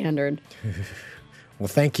gold standard. Well,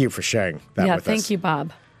 thank you for sharing that with us. Yeah, thank you,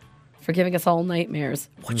 Bob, for giving us all nightmares.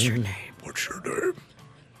 What's your name? What's your name?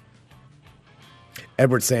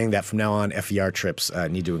 Edward's saying that from now on, FER trips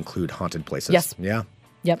need to include haunted places. Yes. Yeah.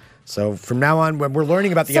 Yep. So from now on, when we're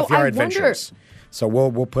learning about the So FER I adventures, so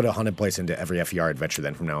we'll put a haunted place into every FER adventure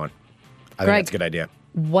then from now on. I think Greg, that's a good idea.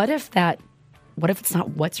 What if it's not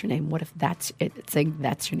what's your name? What if that's it? It's saying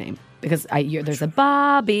that's your name because there's a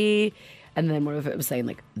Bobby, and then what if it was saying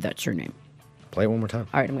like that's your name? Play it one more time.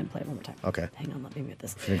 All right, I'm going to play it one more time. Okay. Hang on, let me mute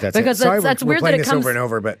this. I think that's because it. Sorry, that's we're weird playing that it this comes over and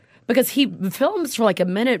over, but because he films for like a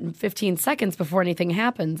minute and 15 seconds before anything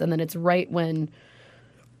happens, and then it's right when.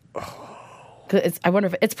 I wonder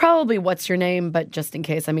if it's probably what's your name, but just in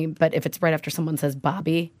case. I mean, but if it's right after someone says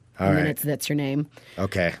Bobby, All and then right. that's your name.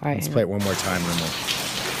 okay. All right, Let's hang play on. it one more time. And then we'll...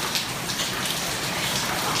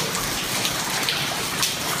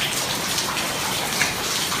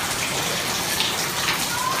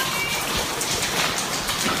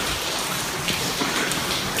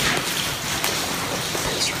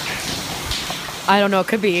 I don't know. It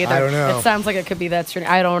could be either. I don't know. It sounds like it could be that's your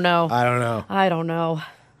name. I don't know. I don't know. I don't know.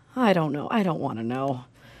 I don't know. I don't want to know.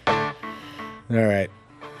 All right.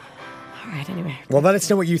 All right, anyway. Well, let us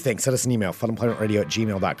know what you think. Send us an email,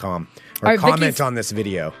 funemploymentradio@gmail.com. Or All right, comment Vicky's- on this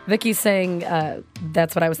video. Vicky's saying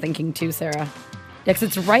that's what I was thinking too, Sarah. Yeah, 'cause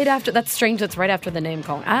it's right after. That's strange. It's right after the name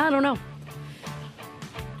calling. I don't know.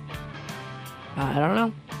 I don't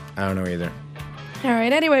know. I don't know either. All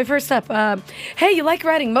right. Anyway, first up. Hey, you like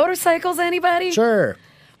riding motorcycles? Anybody? Sure.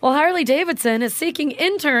 Well, Harley Davidson is seeking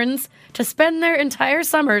interns to spend their entire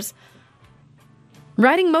summers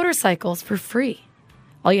riding motorcycles for free.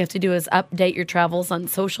 All you have to do is update your travels on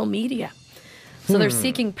social media. So they're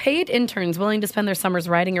seeking paid interns willing to spend their summers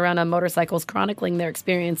riding around on motorcycles, chronicling their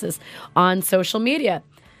experiences on social media.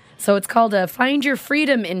 So it's called a Find Your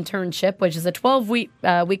Freedom internship, which is a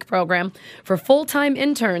 12-week program for full-time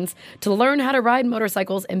interns to learn how to ride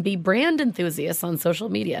motorcycles and be brand enthusiasts on social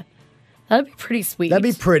media. That'd be pretty sweet. That'd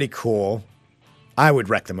be pretty cool. I would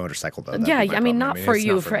wreck the motorcycle, though. That'd Yeah, be my I mean, problem. not for it's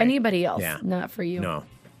you, not for me. anybody else. Yeah. Not for you. No.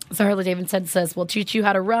 So Harley Davidson says, we'll teach you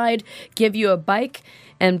how to ride, give you a bike,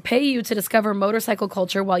 and pay you to discover motorcycle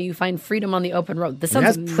culture while you find freedom on the open road. This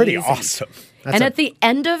sounds That's pretty amazing. awesome. And at the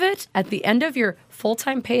end of it, at the end of your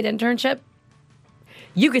full-time paid internship,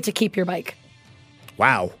 you get to keep your bike.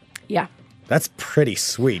 Wow. Yeah. That's pretty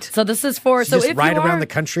sweet. So this is for... So So just if ride you around are, the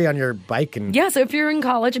country on your bike and... Yeah, so if you're in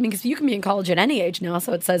college, I mean, because you can be in college at any age now,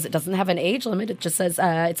 so it says it doesn't have an age limit. It just says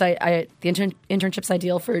the internship's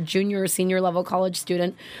ideal for a junior or senior level college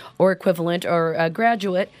student or equivalent or a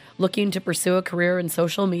graduate looking to pursue a career in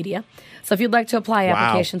social media. So if you'd like to apply, Wow.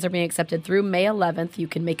 applications are being accepted through May 11th. You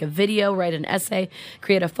can make a video, write an essay,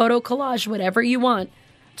 create a photo collage, whatever you want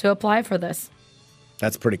to apply for this.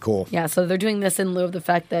 That's pretty cool. Yeah, so they're doing this in lieu of the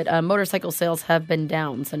fact that motorcycle sales have been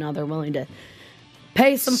down. So now they're willing to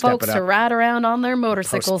pay some Step folks it to up. ride around on their Post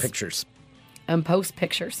motorcycles pictures. and post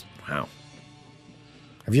pictures. Wow.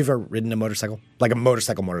 Have you ever ridden a motorcycle? Like a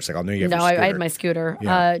motorcycle? I knew you have No, your I scooter. had my scooter.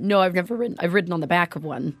 Yeah. No, I've never ridden. I've ridden on the back of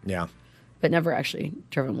one, Yeah. but never actually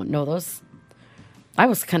driven one. No, those. I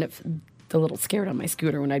was kind of a little scared on my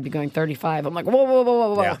scooter when I'd be going 35. I'm like, whoa, whoa, whoa,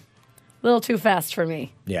 whoa, whoa. Yeah. A little too fast for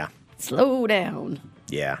me. Yeah. Slow down.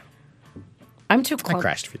 Yeah. I'm too I clumsy.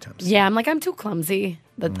 crashed a few times. Yeah, I'm like, I'm too clumsy.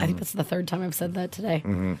 I think that's the third time I've said that today.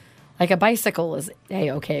 Mm-hmm. Like a bicycle is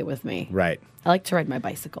A-okay with me. Right. I like to ride my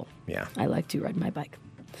bicycle. Yeah. I like to ride my bike.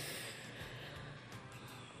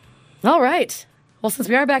 All right. Well, since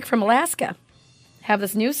we are back from Alaska, have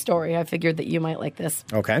this news story. I figured that you might like this.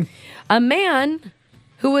 Okay. A man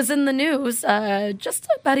who was in the news just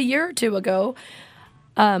about a year or two ago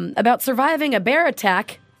about surviving a bear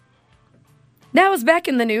attack now is back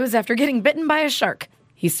in the news after getting bitten by a shark.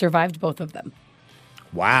 He survived both of them.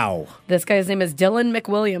 Wow. This guy's name is Dylan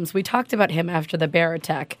McWilliams. We talked about him after the bear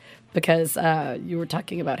attack because you were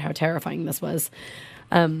talking about how terrifying this was.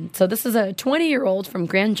 So this is a 20-year-old from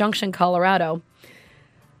Grand Junction, Colorado.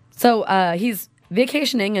 So he's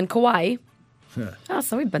vacationing in Kauai. Oh,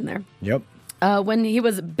 so we've been there. Yep. When he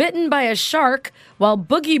was bitten by a shark while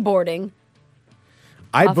boogie boarding.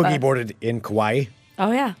 I boogie boarded in Kauai.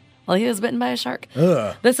 Oh, yeah. Well, he was bitten by a shark.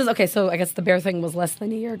 Ugh. This is okay. So I guess the bear thing was less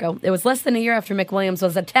than a year ago. It was less than a year after McWilliams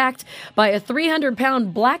was attacked by a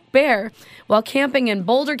 300-pound black bear while camping in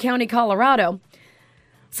Boulder County, Colorado.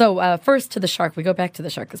 So first to the shark. We go back to the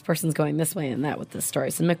shark. This person's going this way and that with this story.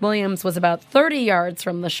 So McWilliams was about 30 yards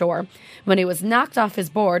from the shore when he was knocked off his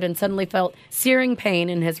board and suddenly felt searing pain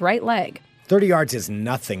in his right leg. 30 yards is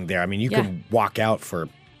nothing there. I mean, you can walk out for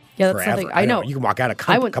that's forever. something. I know. You can walk out a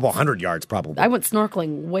couple hundred yards probably. I went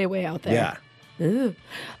snorkeling way out there. Yeah. Ooh.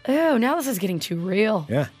 Oh, now this is getting too real.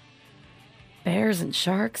 Yeah. Bears and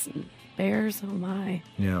sharks and bears. Oh, my.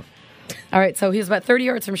 Yeah. All right, so he was about 30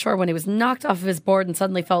 yards from shore when he was knocked off of his board and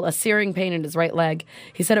suddenly felt a searing pain in his right leg.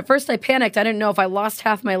 He said, at first I panicked. I didn't know if I lost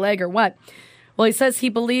half my leg or what. Well, he says he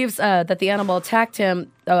believes that the animal attacked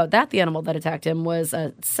him, that the animal that attacked him was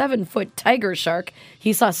a 7-foot tiger shark.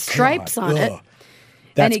 He saw stripes on it.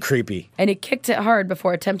 That's creepy. And he kicked it hard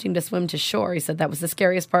before attempting to swim to shore. He said that was the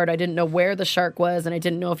scariest part. I didn't know where the shark was, and I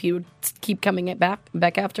didn't know if he would keep coming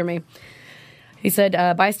back after me. He said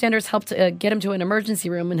bystanders helped get him to an emergency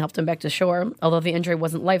room and helped him back to shore. Although the injury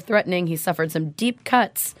wasn't life-threatening, he suffered some deep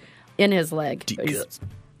cuts in his leg. Deep cuts.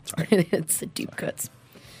 Sorry. It's the deep cuts.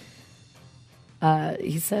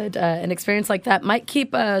 He said an experience like that might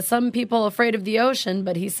keep some people afraid of the ocean,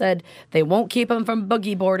 but he said they won't keep him from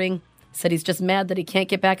boogie boarding. He said he's just mad that he can't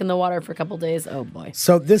get back in the water for a couple days. Oh, boy.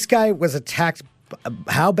 So this guy was attacked.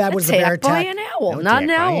 How bad was the bear attack? By an owl. Not an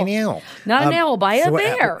owl. Not an owl, by a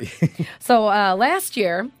bear. So last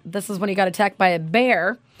year, this is when he got attacked by a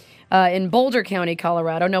bear in Boulder County,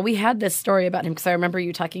 Colorado. No, we had this story about him because I remember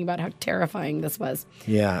you talking about how terrifying this was.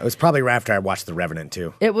 Yeah, it was probably right after I watched The Revenant,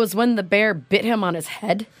 too. It was when the bear bit him on his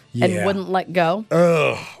head and wouldn't let go.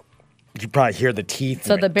 Ugh. You probably hear the teeth.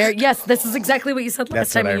 So the bear, yes, this is exactly what you said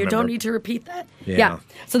last time, and you don't need to repeat that. Yeah.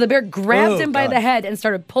 So the bear grabbed him by the head and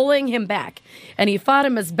started pulling him back, and he fought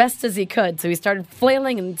him as best as he could. So he started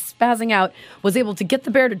flailing and spazzing out, was able to get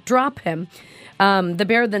the bear to drop him. The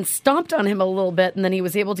bear then stomped on him a little bit, and then he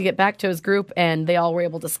was able to get back to his group, and they all were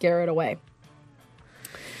able to scare it away.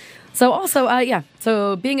 So also,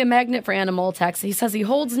 so being a magnet for animal attacks, he says he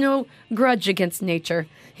holds no grudge against nature.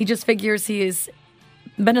 He just figures he's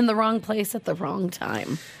been in the wrong place at the wrong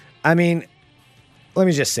time. I mean, let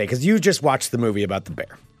me just say, because you just watched the movie about the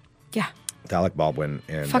bear. Yeah. With Alec Baldwin.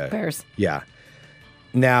 And, fuck bears. Yeah.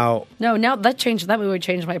 Now that movie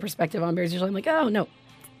changed my perspective on bears. Usually I'm like, oh, no.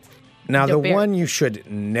 Now, No the bear. one you should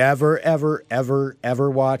never, ever, ever, ever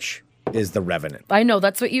watch is The Revenant. I know.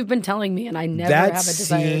 That's what you've been telling me, and I never have a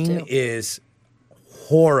desire That scene to. is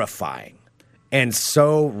horrifying and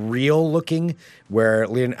so real looking where,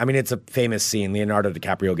 it's a famous scene, Leonardo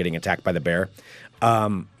DiCaprio getting attacked by the bear.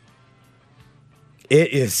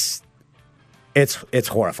 It's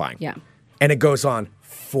horrifying. Yeah. And it goes on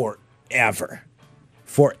forever.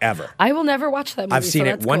 Forever. I will never watch that movie. I've seen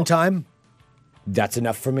so it that's one cool. time. That's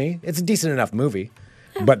enough for me. It's a decent enough movie.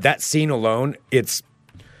 But that scene alone, it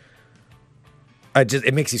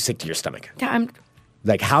makes you sick to your stomach. Yeah,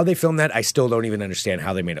 Like how they filmed that, I still don't even understand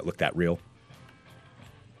how they made it look that real.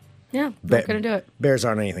 not going to do it. Bears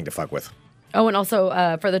aren't anything to fuck with. Oh, and also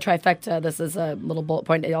for the trifecta, this is a little bullet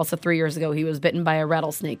point. Also, 3 years ago, he was bitten by a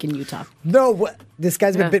rattlesnake in Utah. No, what? This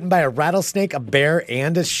guy's been bitten by a rattlesnake, a bear,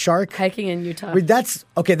 and a shark? Hiking in Utah. Wait,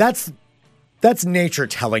 that's nature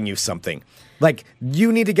telling you something. Like,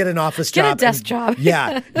 you need to get an office job. Get a desk job.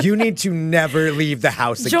 Yeah, you need to never leave the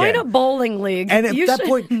house again. Join a bowling league. And at that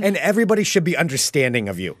point, and everybody should be understanding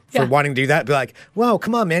of you for wanting to do that. Be like, whoa,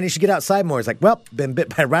 come on, man, you should get outside more. It's like, well, been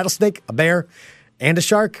bit by a rattlesnake, a bear, and a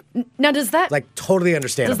shark. Now, does that totally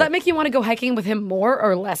understandable? Does that make you want to go hiking with him more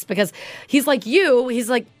or less? Because he's like you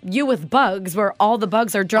with bugs, where all the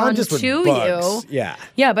bugs are drawn just with to bugs. you. Yeah.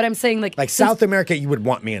 Yeah, but I'm saying like South America, you would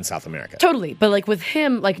want me in South America. Totally. But like with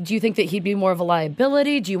him, do you think that he'd be more of a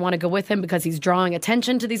liability? Do you want to go with him because he's drawing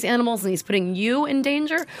attention to these animals and he's putting you in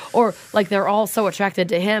danger? Or they're all so attracted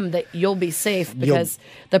to him that you'll be safe because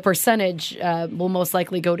the percentage will most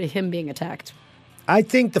likely go to him being attacked? I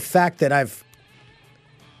think the fact that I've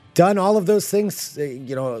done all of those things,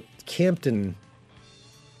 camped and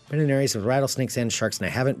been in areas with rattlesnakes and sharks, and I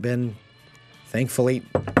haven't been, thankfully,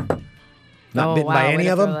 not bitten by any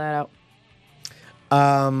of them.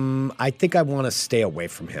 I think I want to stay away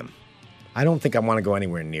from him. I don't think I want to go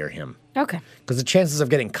anywhere near him. Okay. Because the chances of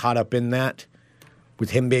getting caught up in that, with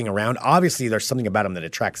him being around, obviously there's something about him that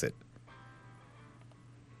attracts it.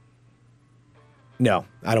 No,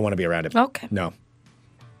 I don't want to be around him. Okay. No.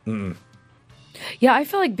 Mm-mm. Yeah, I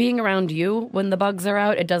feel like being around you when the bugs are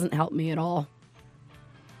out, it doesn't help me at all.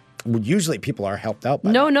 Well, usually people are helped out by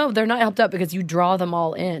No, they're not helped out because you draw them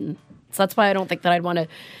all in. So that's why I don't think that I'd want to,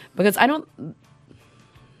 because I don't,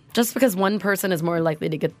 Just because one person is more likely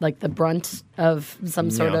to get like the brunt of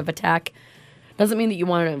some sort of attack doesn't mean that you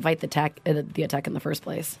want to invite the attack in the first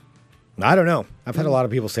place. I don't know. I've had a lot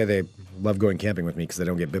of people say they love going camping with me because they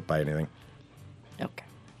don't get bit by anything. Okay.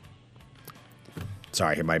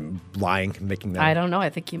 Sorry, am I lying, making that? I don't know. I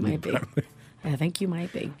think you might be. I think you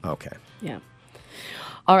might be. Okay. Yeah.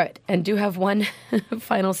 All right. And do have one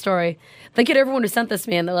final story. Thank you to everyone who sent this to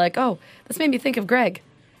me. And they're like, oh, this made me think of Greg.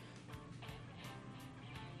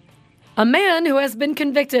 A man who has been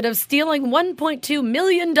convicted of stealing $1.2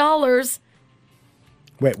 million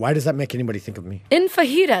Wait, why does that make anybody think of me? in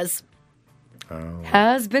fajitas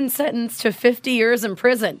has been sentenced to 50 years in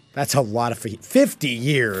prison. That's a lot of 50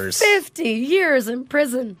 years. 50 years in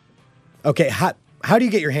prison. Okay, how do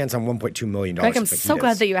you get your hands on $1.2 million? Greg, I'm so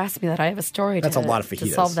glad that you asked me that. I have a story That's a lot of to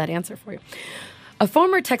fajitas. solve that answer for you. A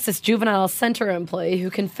former Texas Juvenile Center employee who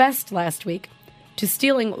confessed last week to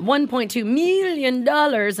stealing $1.2 million in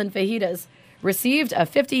fajitas received a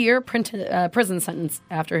 50-year prison sentence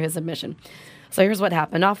after his admission. So here's what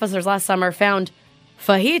happened. Officers last summer found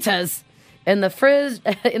fajitas in the fridge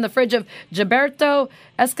of Gilberto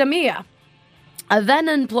Escamilla, a then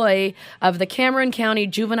employee of the Cameron County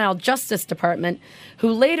Juvenile Justice Department,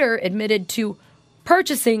 who later admitted to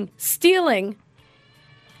purchasing, stealing,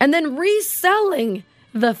 and then reselling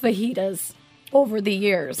the fajitas over the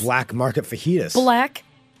years. Black market fajitas. Black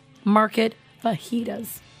market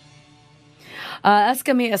fajitas.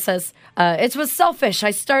 Escamilla says, it was selfish.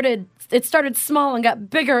 It started small and got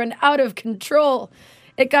bigger and out of control.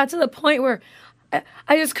 It got to the point where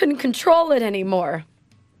I just couldn't control it anymore.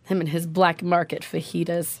 Him and his black market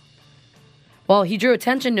fajitas. Well, he drew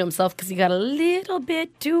attention to himself because he got a little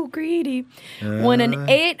bit too greedy when an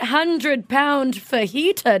 800-pound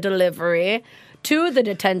fajita delivery to the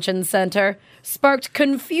detention center sparked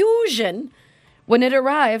confusion when it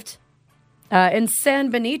arrived in San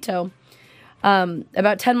Benito,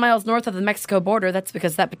 about 10 miles north of the Mexico border. That's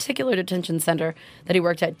because that particular detention center that he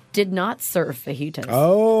worked at did not serve fajitas.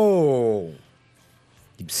 Oh.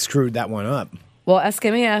 You screwed that one up. Well,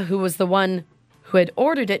 Escamilla, who was the one who had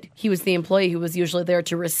ordered it, he was the employee who was usually there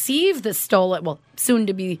to receive the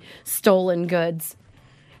soon-to-be stolen goods,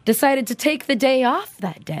 decided to take the day off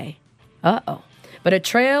that day. Uh-oh. But a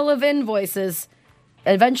trail of invoices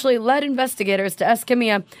eventually led investigators to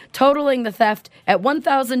Escamilla totaling the theft at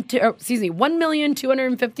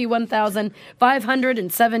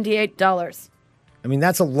 $1,251,578. I mean,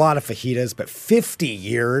 that's a lot of fajitas, but 50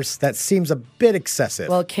 years, that seems a bit excessive.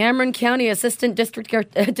 Well, Cameron County Assistant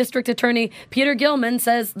District Attorney Peter Gilman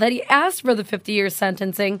says that he asked for the 50-year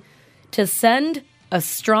sentencing to send a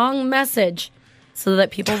strong message so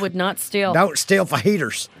that people would not steal. Don't steal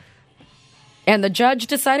fajitas. And the judge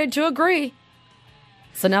decided to agree.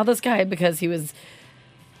 So now this guy, because he was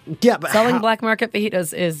selling black market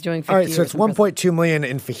fajitas, is doing 50 All right, years so it's in prison. $1.2 million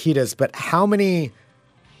in fajitas, but how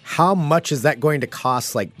much is that going to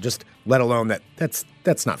cost, like, just let alone that's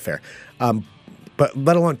not fair. But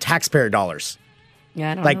let alone taxpayer dollars.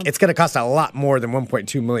 Yeah, I don't Like, know. it's going to cost a lot more than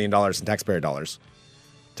 $1.2 million in taxpayer dollars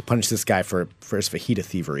to punish this guy for his fajita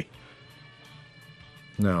thievery.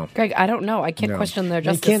 No. Greg, I don't know. I can't No. question their You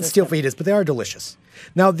justice can't steal system. fajitas, but they are delicious.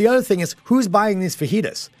 Now, the other thing is, who's buying these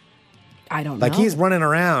fajitas? I don't know. Like, he's running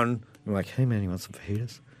around. I'm like, hey, man, you want some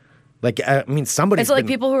fajitas? Like, I mean, somebody's Is it like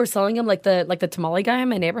been- people who are selling them, like the tamale guy in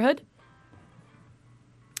my neighborhood?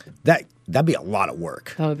 That'd be a lot of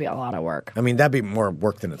work. That would be a lot of work. I mean, that'd be more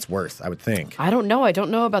work than it's worth, I would think. I don't know. I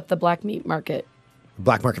don't know about the black meat market.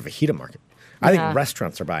 Black market fajita market. I Yeah. think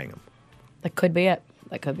restaurants are buying them. That could be it.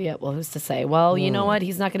 Well, who's to say? Well, you know what?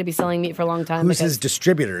 He's not going to be selling meat for a long time. Who's because his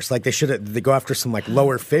distributors? Like, they go after some, like,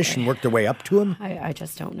 lower fish and work their way up to him? I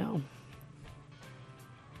just don't know.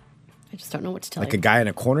 I just don't know what to tell Like you. a guy in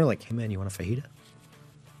a corner, like, hey, man, you want a fajita?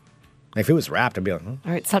 If it was wrapped, I'd be like, All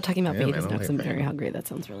right, stop talking about Yeah, fajitas man, now I'll because take I'm a very fajita. hungry. That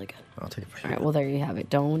sounds really good. I'll take a fajita. All right, well, there you have it.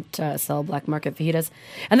 Don't sell black market fajitas.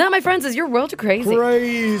 And that, my friends, is your world to crazy.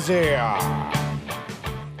 Crazy.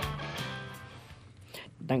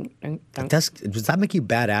 Dun, dun, dun. Does that make you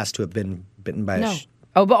badass to have been bitten by a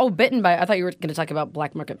No. Bitten by. I thought you were going to talk about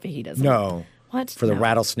black market fajitas. No. What? For the No.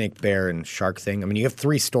 rattlesnake, bear, and shark thing? I mean, you have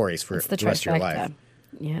 3 stories for It's the the rest of your trifecta. life.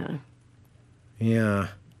 Yeah. Yeah.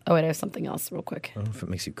 Oh, wait, I have something else real quick. I don't know if it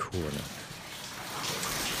makes you cool or not.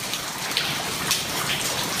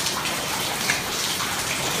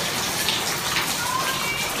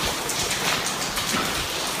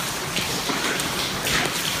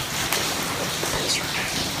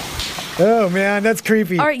 Oh, man, that's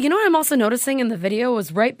creepy. All right, you know what I'm also noticing in the video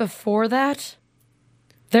was right before that,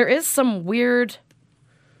 there is some weird.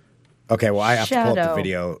 Okay, well, I have to pull up the Shadow.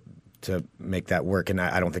 video to make that work, and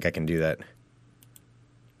I don't think I can do that.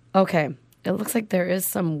 Okay. It looks like there is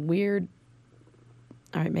some weird...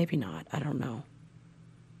 All right, maybe not. I don't know.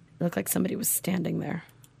 It looked like somebody was standing there.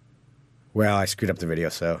 Well, I screwed up the video,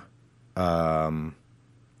 so I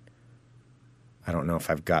don't know if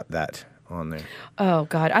I've got that on there. Oh,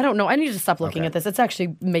 God. I don't know. I need to stop looking at this. It's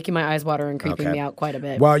actually making my eyes water and creeping me out quite a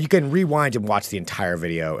bit. Well, you can rewind and watch the entire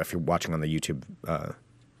video if you're watching on the YouTube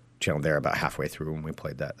channel there about halfway through when we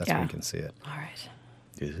played that. That's when you can see it. All right.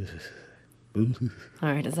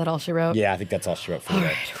 All right. Is that all she wrote? Yeah, I think that's all she wrote for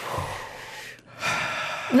today.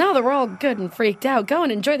 Now that we're all good and freaked out, go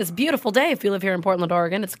and enjoy this beautiful day if you live here in Portland,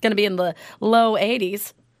 Oregon. It's going to be in the low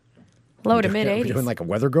 80s. Low to mid 80s. We're doing like a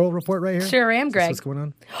weather girl report right here? Sure am, Greg. What's going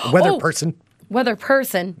on? Weather person. Weather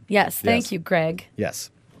person. Yes. Thank you, Greg. Yes.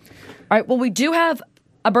 All right. Well, we do have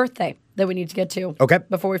a birthday that we need to get to. Okay.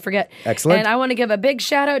 Before we forget. Excellent. And I want to give a big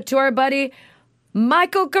shout out to our buddy,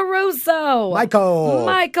 Michael Caruso.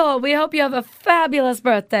 Michael, we hope you have a fabulous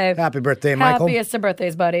birthday. Happy birthday, Michael. Happiest of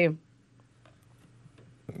birthdays, buddy.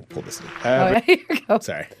 Pull this in. Here you go.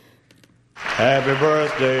 Sorry. Happy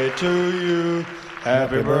birthday to you.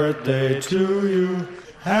 Happy birthday to you.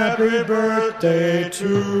 Happy birthday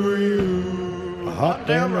to you. Hot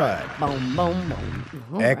damn right. Boom, boom, boom.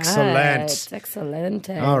 All Excellent. right. Excellent.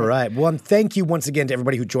 All right. Well, and thank you once again to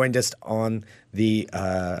everybody who joined us on the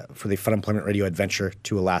for the Fun Employment Radio adventure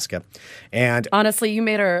to Alaska. And honestly, you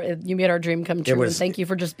made our dream come true. And thank you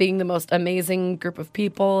for just being the most amazing group of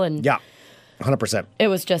people. And yeah, 100%. It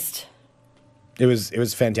was just. It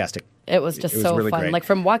was fantastic. It was just so really fun. great. Like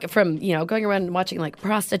from going around and watching like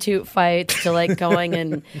prostitute fights to like going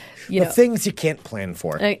and the things you can't plan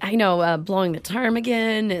for. I know blowing the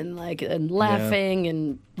ptarmigan and laughing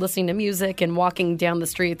and listening to music and walking down the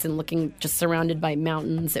streets and looking just surrounded by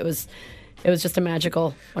mountains. It was just a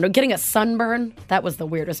magical. Getting a sunburn, that was the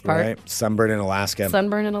weirdest part. Right, sunburn in Alaska.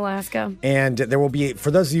 And there will be, for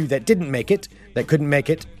those of you that couldn't make it,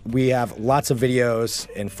 we have lots of videos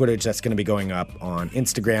and footage that's going to be going up on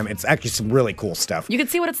Instagram. It's actually some really cool stuff. You can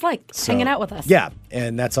see what it's like hanging out with us. Yeah,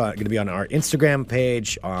 and that's going to be on our Instagram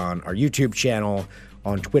page, on our YouTube channel,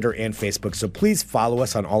 on Twitter and Facebook. So please follow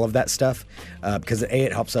us on all of that stuff because A,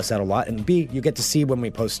 it helps us out a lot, and B, you get to see when we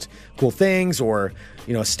post cool things or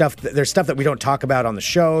stuff. There's stuff that we don't talk about on the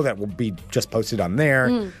show that will be just posted on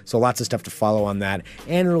there. So lots of stuff to follow on that,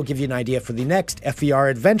 and it'll give you an idea for the next FER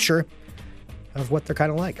adventure of what they're kind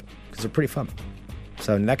of like because they're pretty fun.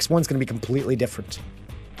 So next one's going to be completely different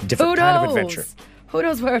kind of adventure. Who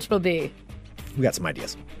knows where it will be? We got some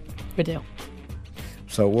ideas. We do.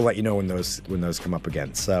 So we'll let you know when those come up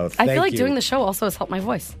again. So I feel like doing the show also has helped my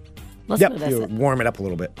voice. Listen to this. You warm it up a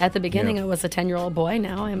little bit. At the beginning, I was a 10-year-old boy.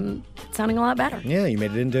 Now I'm sounding a lot better. Yeah, you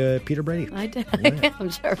made it into Peter Brady. I did. Yeah. I'm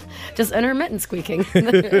sure. Just intermittent squeaking.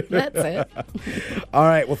 That's it. All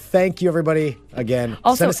right. Well, thank you, everybody. Again,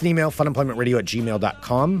 also, send us an email,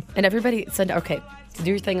 funemploymentradio@gmail.com. And everybody do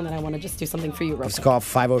your thing, and then I want to just do something for you real quick. Just call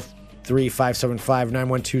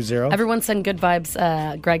 503-575-9120. Everyone send good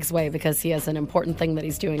vibes Greg's way because he has an important thing that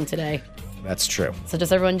he's doing today. That's true. So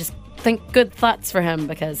just everyone just think good thoughts for him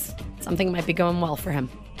because something might be going well for him.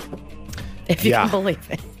 If you can believe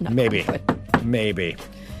it. Maybe.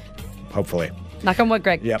 Hopefully. Knock on wood,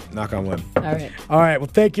 Greg. Yep, knock on wood. All right. All right. Well,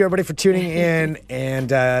 thank you, everybody, for tuning in. And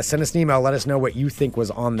send us an email. Let us know what you think was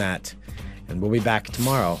on that. And we'll be back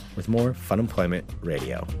tomorrow with more Fun Employment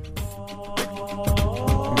Radio.